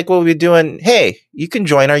guys like what we're doing, hey, you can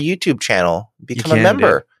join our YouTube channel, become a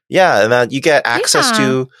member. Dude. Yeah, and you get access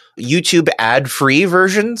to YouTube ad-free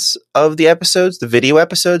versions of the episodes, the video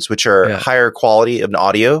episodes, which are higher quality of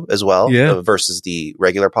audio as well versus the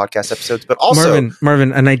regular podcast episodes. But also,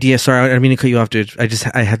 Marvin, an idea. Sorry, I didn't mean to cut you off, dude. I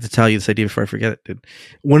had to tell you this idea before I forget it, dude.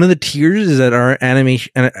 One of the tiers is that our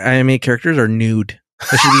anime characters are nude.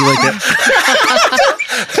 That should be like that.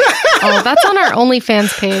 Oh, that's on our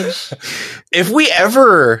OnlyFans page. If we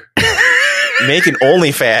ever make an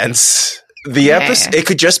OnlyFans. It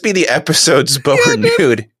could just be the episodes, but we're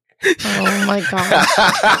nude. Oh my god!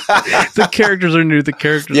 The characters are nude. The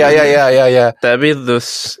characters. Yeah. That'd be the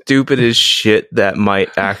stupidest shit that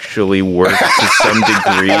might actually work to some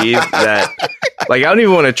degree. That, like, I don't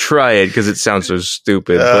even want to try it because it sounds so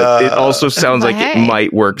stupid. But it also sounds like it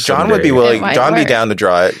might work. John would be willing. John be down to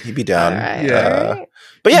draw it. He'd be down. Right.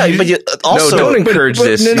 But yeah, but you also don't encourage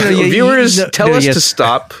this. Viewers, tell us to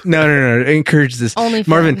stop. No. Encourage this, Only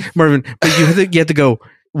Marvin. But you have to go.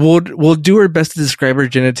 We'll do our best to describe our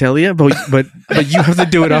genitalia, but you have to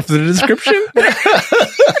do it off the description. No.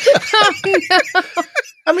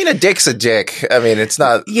 I mean, a dick's a dick. I mean, it's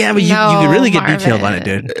not. Yeah, but you can really get detailed on it,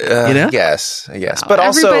 dude. You know? Yes. No, but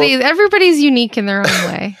also, everybody's unique in their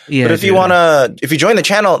own way. Yeah, but if you join the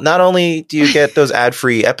channel, not only do you get those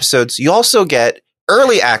ad-free episodes, you also get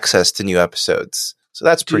early access to new episodes. So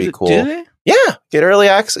that's pretty cool. Do they? Yeah, get early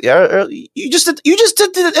access. Yeah, you just did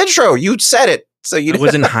the intro. You said it. So I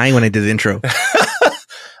wasn't high when I did the intro.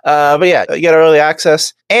 But yeah, you get early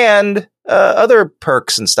access and other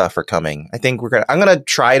perks and stuff are coming. I think I'm gonna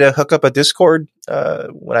try to hook up a Discord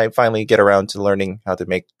when I finally get around to learning how to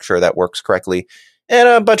make sure that works correctly, and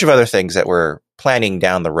a bunch of other things that we're planning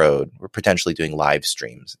down the road. We're potentially doing live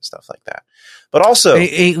streams and stuff like that. But also,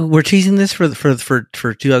 we're teasing this for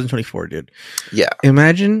 2024, dude. Yeah,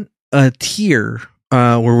 imagine a tier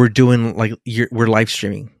where we're doing we're live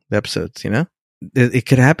streaming the episodes. You know, it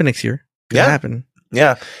could happen next year. Could happen.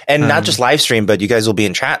 Yeah, and not just live stream, but you guys will be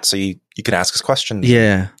in chat, so you can ask us questions.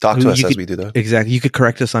 Yeah, talk to us as we do that. Exactly, you could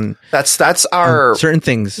correct us on that's our certain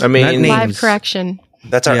things. I mean, live correction.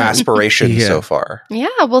 That's our aspiration so far. Yeah,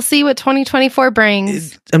 we'll see what 2024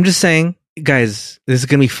 brings. I'm just saying, guys, this is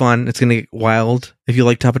gonna be fun. It's gonna get wild. If you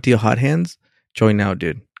like Tapatio Hot Hands, join now,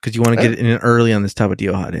 dude, because you want to get in early on this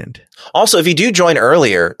Tapatio Hot Hand. Also, if you do join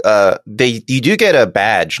earlier, you do get a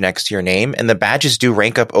badge next to your name, and the badges do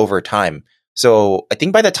rank up over time. So I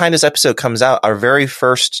think by the time this episode comes out, our very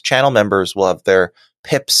first channel members will have their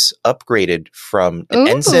pips upgraded from an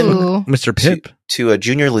ensign, Mr. Pip, to a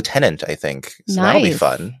junior lieutenant, I think. So that'll be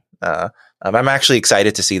fun. I'm actually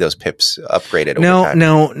excited to see those pips upgraded. Now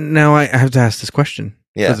I have to ask this question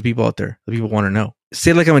for the people out there. The people want to know.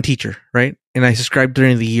 Say like I'm a teacher, right? And I subscribe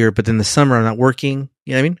during the year, but then the summer I'm not working.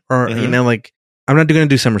 You know what I mean? Or you know, like I'm not going to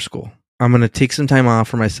do summer school. I'm going to take some time off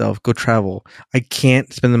for myself, go travel. I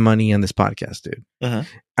can't spend the money on this podcast, dude.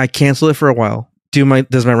 I cancel it for a while.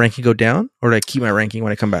 Does my ranking go down, or do I keep my ranking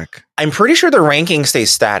when I come back? I'm pretty sure the ranking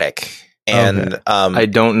stays static. And I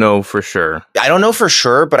don't know for sure. I don't know for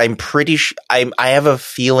sure, but I'm pretty sure I have a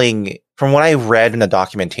feeling from what I read in the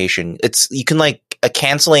documentation, you can a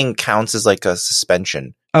canceling counts as like a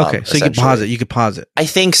suspension. Okay, so you could pause it. I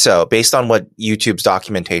think so, based on what YouTube's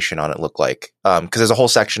documentation on it looked like. Because there's a whole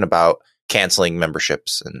section about canceling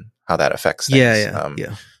memberships and how that affects things.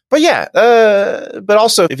 Yeah. But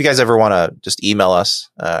also, if you guys ever want to just email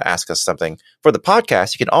us, ask us something for the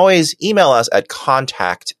podcast, you can always email us at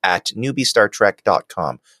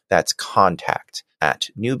contact@newbiestartrek.com. That's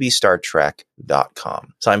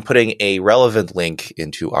contact@newbiestartrek.com. So I'm putting a relevant link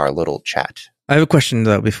into our little chat. I have a question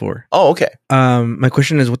though before. Oh, okay. My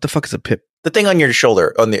question is, what the fuck is a pip? The thing on your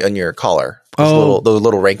shoulder, on your collar. Those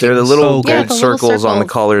little rankings. They're the little gold the circles on the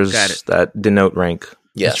collars Got it. that denote rank.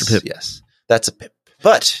 Yes, Mr. Pip. yes. That's a pip.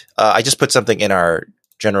 But I just put something in our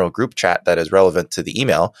general group chat that is relevant to the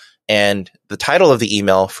email. And the title of the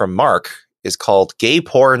email from Mark is called Gay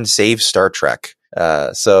Porn Saves Star Trek.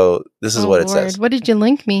 So this is what it says. What did you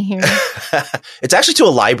link me here? It's actually to a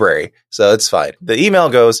library, so it's fine. The email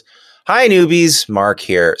goes, "Hi newbies, Mark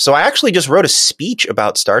here. So I actually just wrote a speech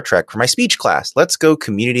about Star Trek for my speech class, Let's Go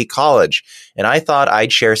Community College, and I thought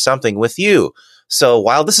I'd share something with you. So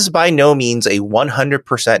while this is by no means a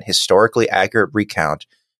 100% historically accurate recount,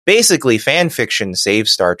 basically fan fiction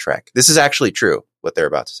saves Star Trek. This is actually true, what they're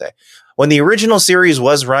about to say. When the original series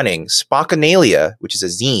was running, Spockanalia, which is a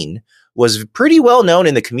zine, was pretty well known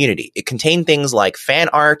in the community. It contained things like fan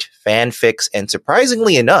art, fanfics, and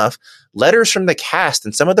surprisingly enough, letters from the cast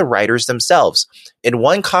and some of the writers themselves. In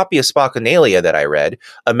one copy of Spockanalia that I read,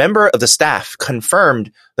 a member of the staff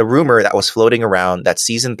confirmed the rumor that was floating around that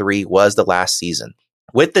season 3 was the last season.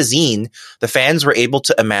 With the zine, the fans were able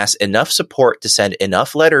to amass enough support to send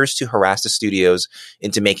enough letters to harass the studios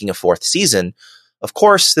into making a 4th season. Of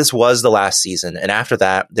course, this was the last season, and after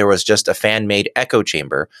that, there was just a fan-made echo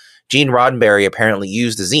chamber. Gene Roddenberry apparently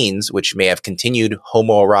used the zines, which may have continued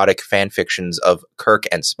homoerotic fanfictions of Kirk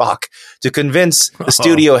and Spock, to convince the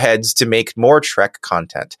studio heads to make more Trek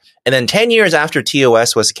content. And then 10 years after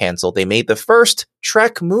TOS was canceled, they made the first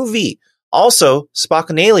Trek movie. Also,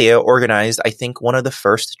 Spockanalia organized, I think, one of the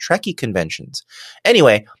first Trekkie conventions.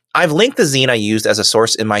 Anyway, I've linked the zine I used as a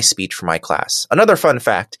source in my speech for my class. Another fun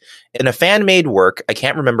fact, in a fan-made work, I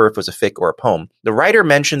can't remember if it was a fic or a poem, the writer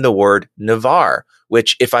mentioned the word Navarre,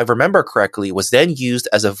 which, if I remember correctly, was then used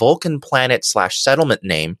as a Vulcan planet/settlement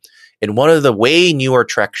name in one of the way newer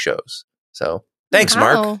Trek shows. So, thanks,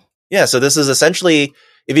 Mark. Yeah, so this is essentially,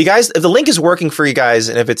 if the link is working for you guys,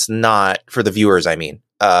 and if it's not, for the viewers,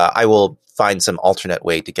 I will find some alternate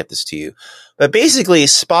way to get this to you. But basically,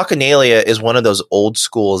 Spockanalia is one of those old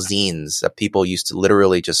school zines that people used to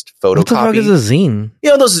literally just photocopy. What the fuck is a zine?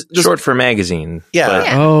 You know, those short for magazine.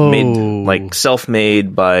 Yeah. Made,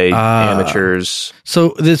 self-made by amateurs.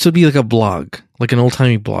 So this would be like a blog, like an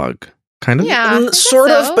old-timey blog, kind of? Yeah.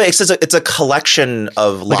 Sort of, but it's a collection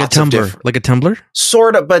of like lots a Tumblr, of different... Like a Tumblr?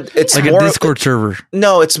 Sort of, but it's like more... a Discord server.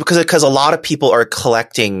 No, it's because a lot of people are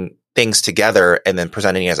collecting things together and then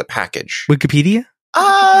presenting it as a package. Wikipedia?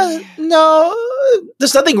 No.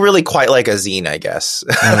 There's nothing really quite like a zine, I guess.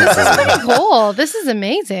 This is pretty cool. This is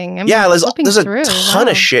amazing. There's a ton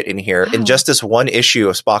of shit in here in just this one issue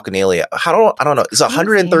of Spockanalia. I don't know. It's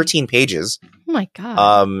 113 pages. Oh my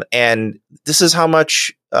god. And this is how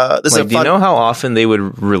much this do is you know how often they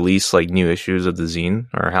would release like new issues of the zine,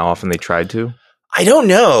 or how often they tried to? I don't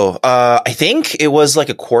know. I think it was like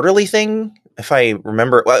a quarterly thing, if I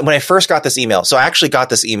remember. When I first got this email, so I actually got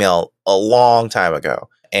this email a long time ago,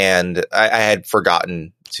 and I had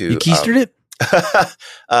forgotten to... You keistered it?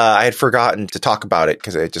 I had forgotten to talk about it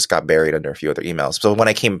because it just got buried under a few other emails. So when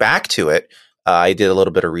I came back to it, I did a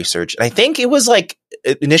little bit of research, and I think it was like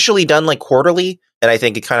initially done like quarterly, and I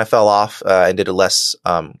think it kind of fell off and did it less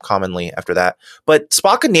commonly after that. But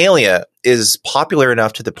Spockanalia is popular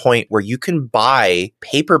enough to the point where you can buy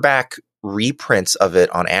paperback reprints of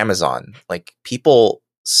it on Amazon. Like, people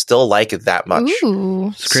still like it that much. Ooh.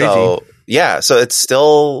 It's crazy. So yeah, so it's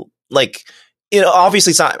still like, you know,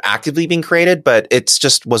 obviously it's not actively being created, but it's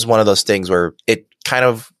just was one of those things where it kind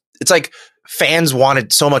of, it's like fans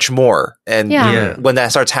wanted so much more. And when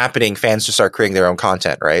that starts happening, fans just start creating their own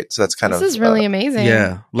content, right? So that's kind This is really amazing.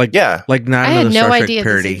 Yeah. Like not I had no Star Trek idea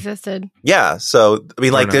parody. this existed. Yeah. So, I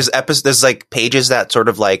mean, like, no. there's like pages that sort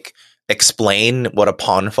of like explain what a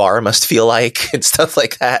pawn farm must feel like and stuff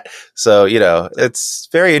like that. So, you know, it's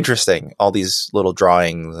very interesting. All these little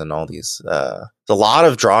drawings and all these, a lot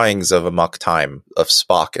of drawings of Amok Time of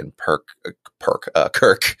Spock and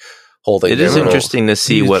Kirk holding. It is little... interesting to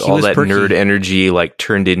see what all that nerd energy like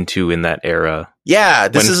turned into in that era. Yeah,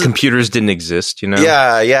 when computers didn't exist, you know.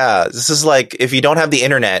 Yeah. This is like, if you don't have the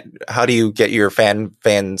internet, how do you get your fan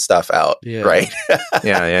stuff out? Yeah. Right?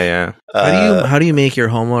 Yeah. How do you make your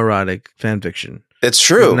homoerotic fan fiction? It's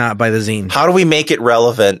true. Like, not by the zine. How do we make it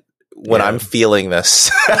relevant when I'm feeling this?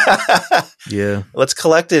 Yeah. Let's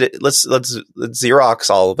collect it. Let's Xerox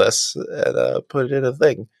all of this and put it in a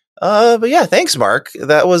thing. But yeah, thanks, Mark.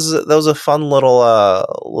 That was a fun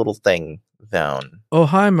little thing down. Oh,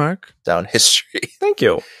 hi, Mark. Down history. Thank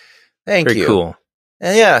you. Thank you. Very cool.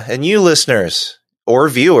 And you listeners or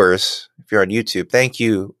viewers, if you're on YouTube, thank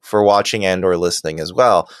you for watching and or listening as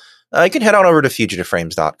well. You can head on over to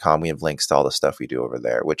fugitiveframes.com. We have links to all the stuff we do over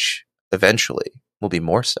there, which eventually will be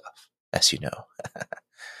more stuff, as you know.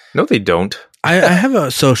 No, they don't. I have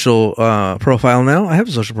a social profile now. I have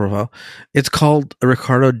a social profile. It's called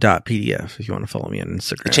ricardo.pdf if you want to follow me on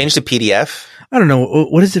Instagram. You changed to PDF? I don't know.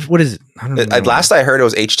 What is it? I don't know. Last I heard it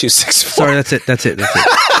was H264. Sorry, that's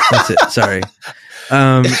it. Sorry.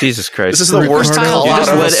 Jesus Christ. This is the worst call You out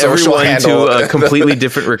just of a led social everyone handle. to a completely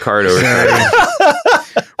different Ricardo.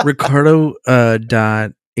 Ricardo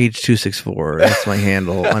dot H264. That's my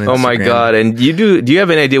handle on Instagram. Oh my God. And do you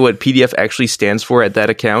have any idea what PDF actually stands for at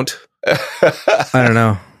that account? I don't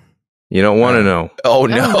know. You don't want to know. Oh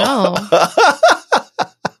no.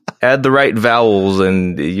 Add the right vowels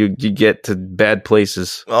and you get to bad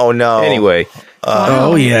places. Oh no. Anyway.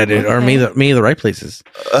 Oh yeah, dude. Or maybe the right places.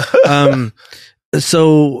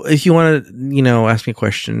 So if you want to, ask me a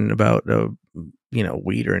question about,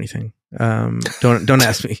 weed or anything, don't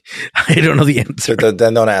ask me. I don't know the answer.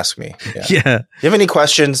 Then don't ask me. Yeah. You have any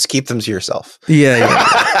questions? Keep them to yourself. Yeah.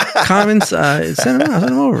 Comments, send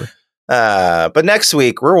them over. But next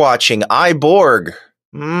week we're watching I,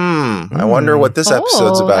 I wonder what this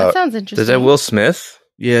episode's about. That sounds interesting. Does that Will Smith?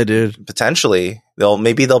 Yeah, dude. Potentially.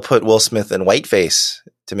 They'll put Will Smith in whiteface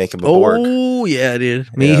to make him a Borg. Oh, yeah, dude.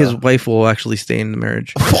 Maybe his wife will actually stay in the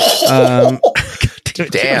marriage.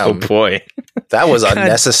 Damn. Oh, boy. That was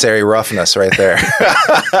unnecessary roughness right there.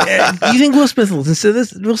 You think Will Smith listens to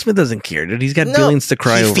this? Will Smith doesn't care, dude. He's got billions to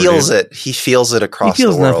cry over. He feels it. He feels it across the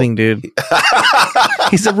world. He feels nothing, dude.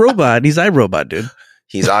 He's a robot. He's iRobot, dude.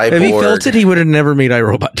 He's iBorg. If he felt it, he would have never made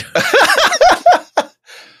iRobot.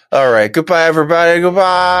 All right. Goodbye, everybody.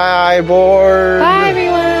 Goodbye, iBorg. Bye,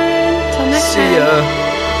 everyone. Till next time. See ya.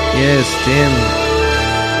 Yes, Tim.